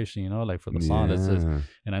inspiration, you know, like for the song that says...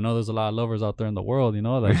 And I know there's a lot of lovers out there in the world, you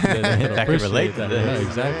know, like they that can relate to this. Yeah,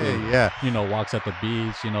 exactly. Yeah. You know, walks at the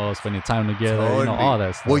beach, you know, spending time together, you know, all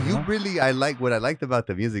that stuff. Well, you really, what I liked about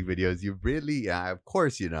the music videos, you really, of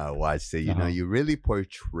course, you know, I watched it, you know, you really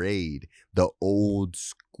portrayed the old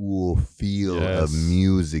school feel of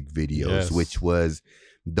music videos, which was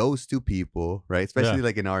those two people, right? Especially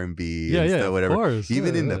like in R&B and stuff, whatever. Course.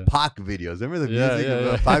 Even in the Pac videos. Remember the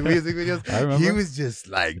music, Pac music videos? I remember. He was just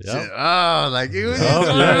like, like he was just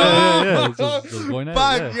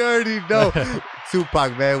Pac, you already know.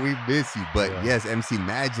 Tupac, man, we miss you. But yes, MC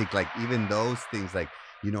Magic, like even those things, like,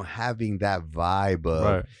 you know, having that vibe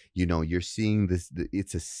of, you know, you're seeing this,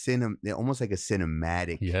 it's a almost like a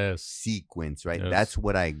cinematic sequence, right? That's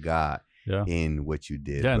what I got in what you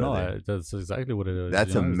did. Yeah, brother. no, that's exactly what it is.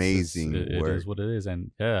 That's amazing work. It is what it is.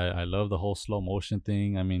 And yeah, I love the whole slow motion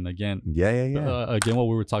thing. I mean, again, again, what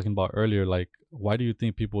we were talking about earlier, like, why do you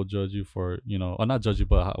think people judge you for, you know, or not judge you,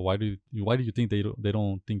 but why do you think they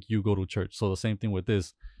don't think you go to church? So the same thing with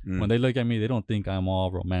this. When they look at me, they don't think I'm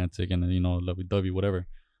all romantic and, you know, lovey-dovey, whatever.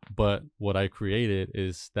 But what I created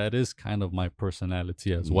that is kind of my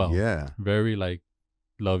personality as well. Yeah. Very like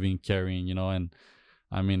loving, caring, you know. And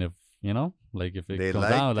I mean, if, you know, like if it comes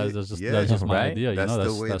down, that's just my idea, you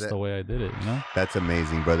know. That's the way I did it, you know. That's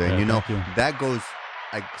amazing, brother. And you know, that goes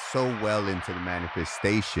like so well into the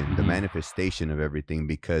manifestation, the manifestation of everything,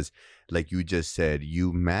 because like you just said,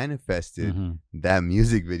 you manifested that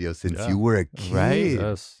music video since you were a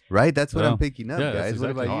kid, right? That's what I'm picking up, guys.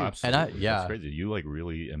 Exactly. What about you? Absolutely. That's crazy. You like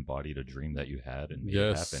really embodied a dream that you had and made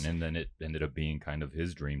it happen, and then it ended up being kind of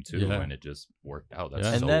his dream too, and it just worked out. That's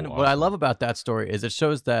and then awesome. What I love about that story is it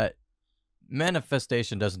shows that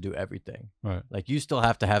manifestation doesn't do everything. Right. Like you still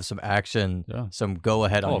have to have some action, some go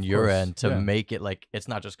ahead on your end to make it like it's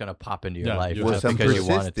not just gonna pop into your life just because you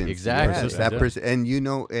want it to. Exactly. And you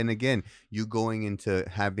know, and again, you going into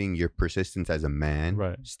having your persistence as a man,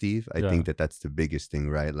 right, Steve, I think that's the biggest thing,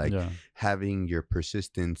 right? Like having your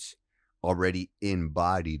persistence already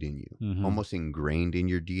embodied in you, almost ingrained in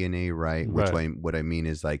your DNA, right? What I mean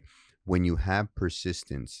is like when you have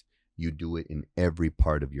persistence, you do it in every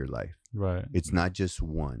part of your life. Right. It's not just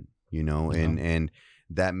one, you know, and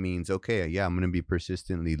that means, okay, yeah, I'm going to be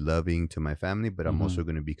persistently loving to my family, but I'm also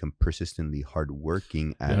going to become persistently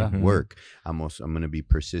hardworking at work. I'm going to be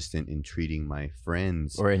persistent in treating my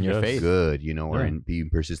friends or in your faith good, you know, or in being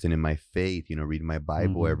persistent in my faith, you know, reading my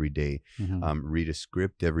Bible every day, read a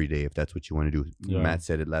script every day, if that's what you want to do. Matt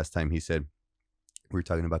said it last time. He said, we were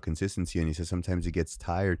talking about consistency, and he said sometimes it gets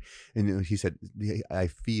tired. And he said, I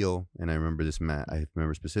feel, and I remember this, Matt, I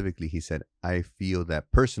remember specifically, he said, I feel that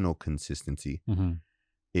personal consistency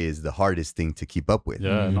is the hardest thing to keep up with.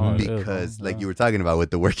 Because like you were talking about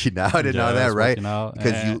with the working out and all that, right?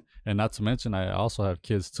 Because and not to mention, I also have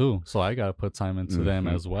kids too, so I gotta put time into them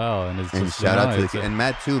as well. And it's just shout out to the kid. And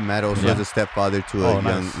Matt too. Matt also is a stepfather to a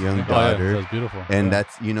young daughter. That's beautiful. And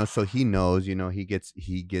that's, you know, so he knows, you know, he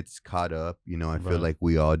gets caught up. You know, I feel like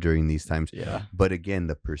we all during these times. But again,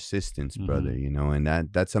 the persistence, brother. You know, and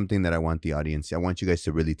that's something that I want the audience. I want you guys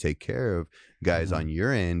to really take care of, guys, on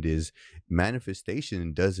your end. Is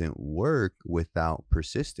manifestation doesn't work without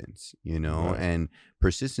persistence. You know, and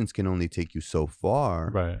persistence can only take you so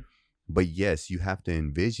far. Right. But yes, you have to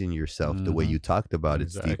envision yourself the way you talked about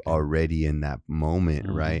it, Steve, already in that moment,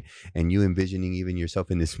 right? And you envisioning even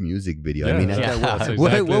yourself in this music video. I mean,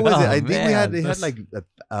 what was it? I think we had like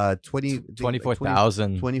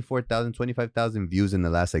 24,000, 25,000 views in the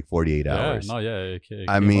last like 48 hours. I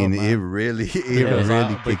mean, it really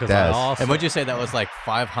kicked ass. And would you say that was like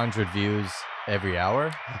 500 views every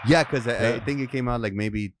hour? Yeah, because I think it came out like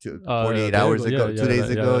maybe 48 hours ago, 2 days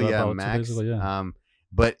ago, max.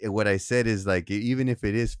 But what I said is like, even if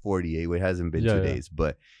it is 48, it hasn't been 2 days,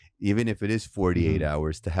 but even if it is 48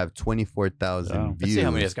 hours, to have 24,000 views. Let's see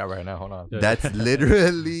how many it's got right now. Hold on. That's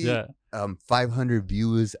literally 500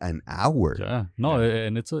 views an hour.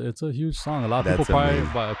 And it's a huge song. A lot of people probably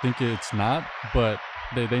think it's not, but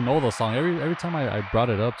they know the song. Every time I brought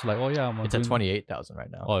it up to like, it's at 28,000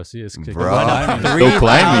 right now. Oh, see, it's still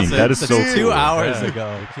climbing. That is so cool. 2 hours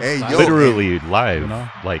ago. Hey, literally live,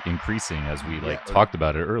 like increasing as we like talked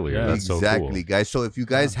about it earlier. That's exactly, so cool. Guys. So if you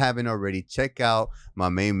guys haven't already, check out my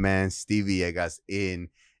main man Steve Villegas in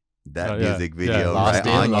that music video on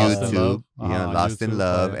YouTube. Lost in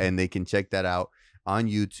Love, and they can check that out on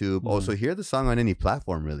YouTube. Also hear the song on any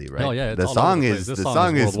platform, really, right? The song has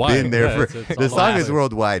been there for the song is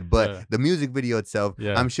worldwide, but the music video itself,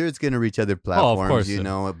 I'm sure it's gonna reach other platforms, you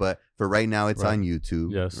know, but for right now it's on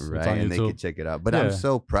YouTube, right? And they can check it out. But I'm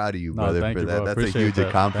so proud of you, brother, for that. That's a huge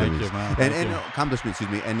accomplishment. And accomplishment,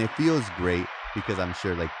 excuse me. And it feels great because I'm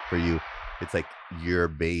sure, like, for you, it's like your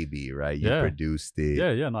baby, right? You produced it.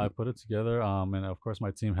 No, I put it together. And of course my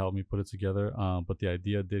team helped me put it together. But the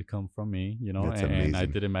idea did come from me, you know, and I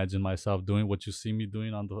did imagine myself doing what you see me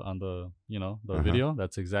doing on the you know, the video.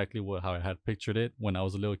 That's exactly how I had pictured it when I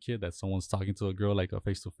was a little kid, that someone's talking to a girl like a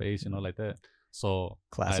face to face, you know, like that. So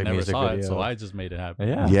classic I never music saw video. it, so I just made it happen.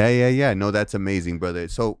 Yeah. No, that's amazing, brother.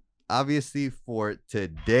 So obviously for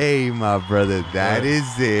today, my brother, that is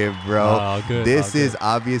it, bro. This is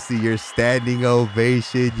obviously your standing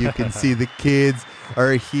ovation. You can see the kids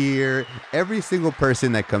are here. Every single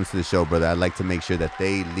person that comes to the show, brother, I'd like to make sure that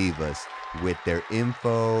they leave us with their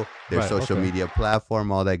info, their social media platform,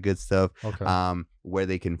 all that good stuff, where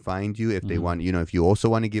they can find you if they want, you know, if you also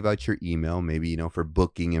want to give out your email, maybe, you know, for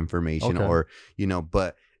booking information or, you know,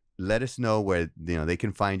 but let us know where, you know, they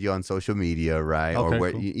can find you on social media, right? Or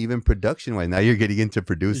where even production wise. Now you're getting into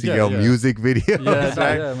producing your music videos,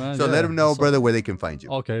 right? So let them know, brother, where they can find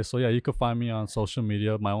you. Okay, so you can find me on social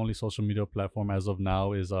media. My only social media platform as of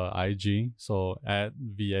now is IG. So at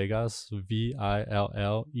Villegas, VILLEGAS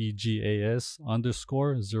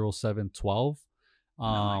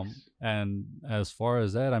 _0712. And as far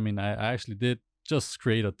as that, I mean, I actually did just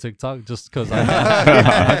create a TikTok just because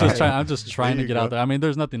I'm just trying to get out there. I mean,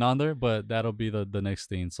 there's nothing on there, but that'll be the next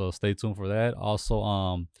thing. So stay tuned for that. Also,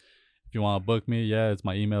 if you want to book me, it's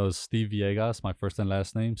my email is Steve Villegas, my first and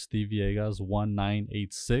last name, Steve Villegas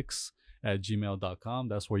 1986 @gmail.com.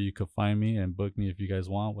 That's where you could find me and book me if you guys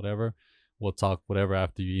want, whatever. We'll talk whatever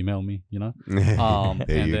after you email me, you know.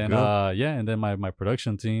 And then my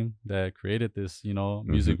production team that created this, you know,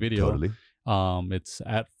 music video. It's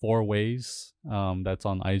at 4Ways. That's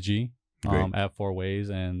on IG. At 4Ways,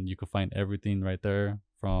 and you can find everything right there,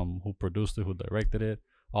 from who produced it, who directed it,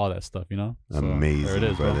 all that stuff, you know. So amazing, there it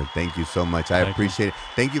is, brother. Thank you so much. I appreciate it.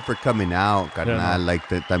 Thank you for coming out, carnal. Like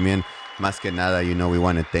también, más que nada, you know, we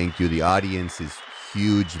want to thank you. The audience is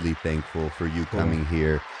hugely thankful for you coming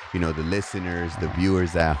here. You know, the listeners, the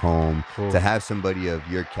viewers at home, to have somebody of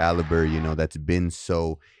your caliber, you know, that's been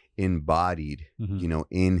so embodied, you know,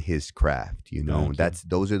 in his craft, you know.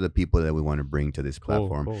 Those are the people that we want to bring to this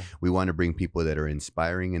platform. We want to bring people that are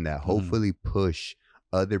inspiring and that hopefully push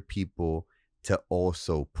other people to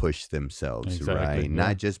also push themselves, Exactly, right? yeah.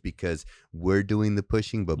 Not just because we're doing the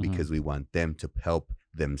pushing, but because we want them to help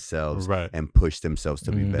themselves and push themselves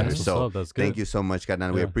to be better. That's So that's good. thank you so much,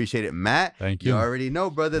 Carnal. We appreciate it. Matt, thank you. You already know,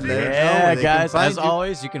 brother. Let us know Yeah, where they guys, can find as you.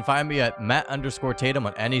 always, you can find me at Matt_Tatum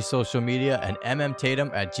on any social media and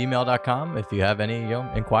mmtatum@gmail.com if you have any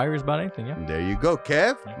inquiries about anything. Yeah. There you go,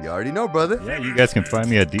 Kev. You already know, brother. Yeah, you guys can find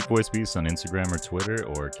me at Deep Voice Beast on Instagram or Twitter,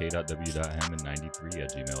 or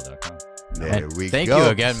k.w.hammond93@gmail.com. There we Thank go. you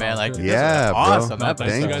again, man. Like, yeah, bro. awesome. No,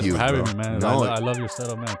 thanks you guys you, for having bro. me, man. No, I love your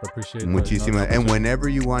setup, man. I appreciate it. Muchísimas. And whenever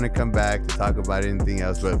you want to come back to talk about anything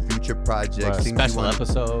else, but future projects, things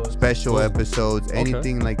special you want, episodes,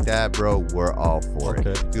 anything like that, bro, we're all for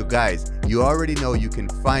it. You guys, you already know you can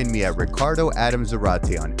find me at Ricardo Adam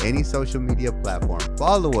Zarate on any social media platform.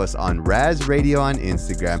 Follow us on R.A.Z Radio on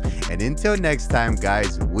Instagram. And until next time,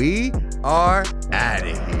 guys, we are out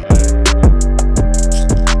of here.